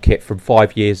football kit from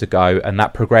 5 years ago and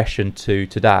that progression to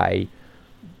today,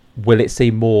 will it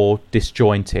seem more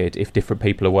disjointed if different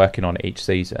people are working on it each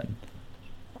season?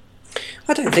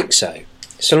 I don't think so.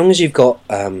 So long as you've got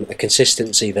a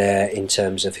consistency there in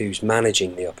terms of who's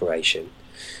managing the operation,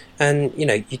 and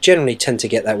you generally tend to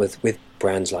get that with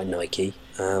brands like Nike.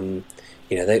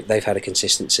 They've had a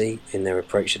consistency in their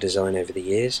approach to design over the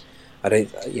years.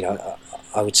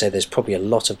 I would say there's probably a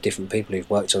lot of different people who've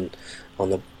worked on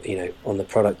the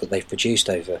product that they've produced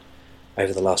over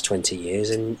the last 20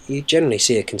 years, and you generally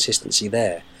see a consistency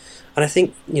there. And I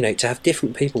think, to have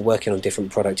different people working on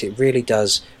different products, it really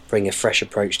does bring a fresh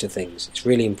approach to things. It's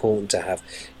really important to have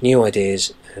new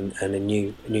ideas and a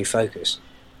new focus.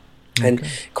 Okay. And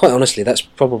quite honestly, that's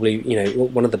probably,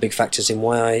 one of the big factors in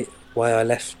why I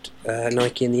left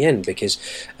Nike in the end, because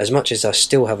as much as I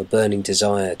still have a burning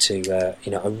desire to,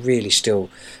 I really still,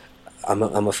 I'm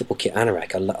a football kit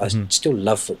anorak. I still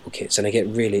love football kits, and I get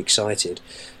really excited,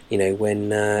 when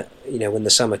the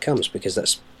summer comes, because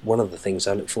that's one of the things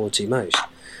I look forward to most.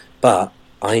 But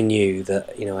I knew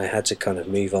that I had to kind of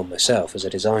move on myself as a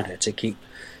designer to keep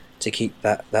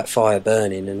that fire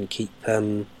burning and keep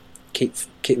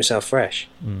myself fresh.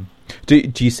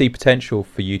 Do you see potential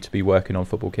for you to be working on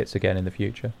football kits again in the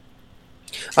future?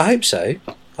 I hope so.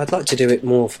 I'd like to do it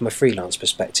more from a freelance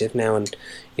perspective now, and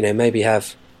maybe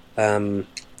have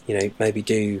maybe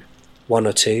do one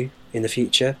or two in the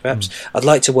future, perhaps. I'd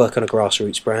like to work on a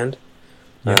grassroots brand.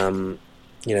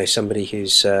 Yeah. Somebody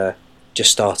who's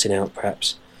just starting out,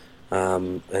 perhaps,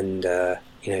 and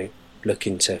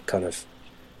looking to kind of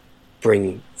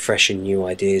bring fresh and new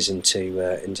ideas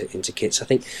into kits. I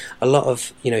think a lot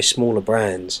of smaller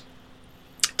brands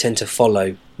tend to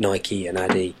follow Nike and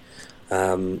Adi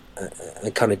and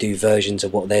kind of do versions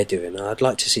of what they're doing. I'd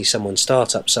like to see someone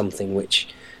start up something which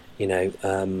has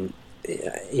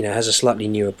a slightly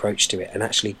new approach to it and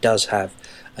actually does have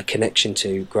a connection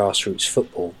to grassroots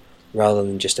football rather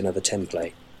than just another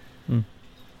template.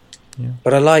 Yeah.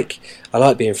 But I like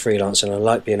being freelance, and I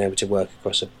like being able to work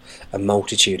across a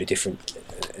multitude of different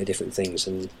things,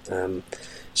 and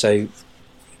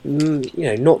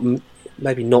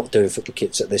maybe not doing football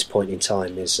kits at this point in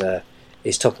time is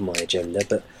top of my agenda.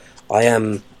 But I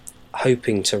am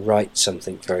hoping to write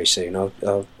something very soon. I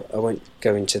won't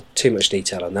go into too much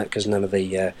detail on that because none of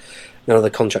the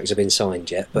contracts have been signed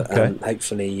yet. But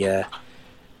hopefully,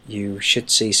 you should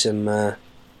see some.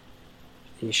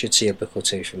 You should see a book or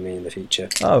two from me in the future.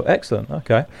 Oh, excellent.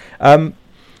 Okay.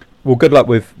 Well, good luck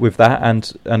with that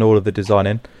and all of the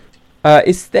designing.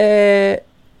 Is there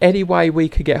any way we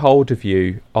could get hold of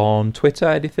you on Twitter,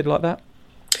 anything like that?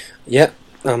 Yeah,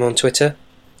 I'm on Twitter.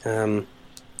 I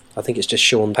think it's just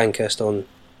Sean Pankhurst on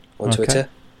Twitter.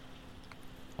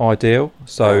 Ideal.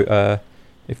 So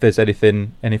if there's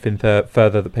anything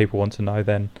further that people want to know,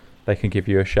 then they can give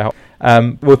you a shout.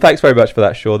 Well, thanks very much for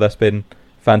that, Sean. That's been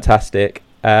fantastic.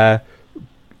 As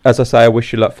I say, I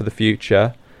wish you luck for the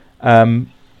future.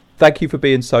 Thank you for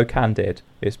being so candid.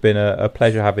 It's been a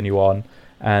pleasure having you on,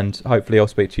 and hopefully I'll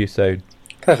speak to you soon.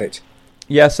 Perfect.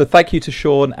 Yeah, so thank you to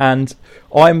Sean, and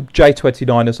I'm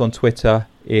J29ers on Twitter.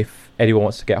 If anyone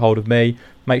wants to get hold of me,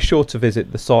 make sure to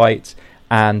visit the site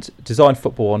and Design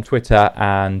Football on Twitter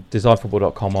and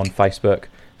designfootball.com on Facebook.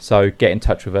 So get in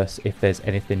touch with us if there's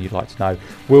anything you'd like to know.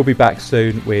 We'll be back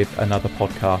soon with another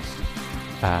podcast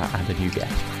and a new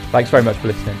guest. Thanks very much for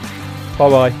listening. Bye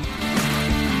bye.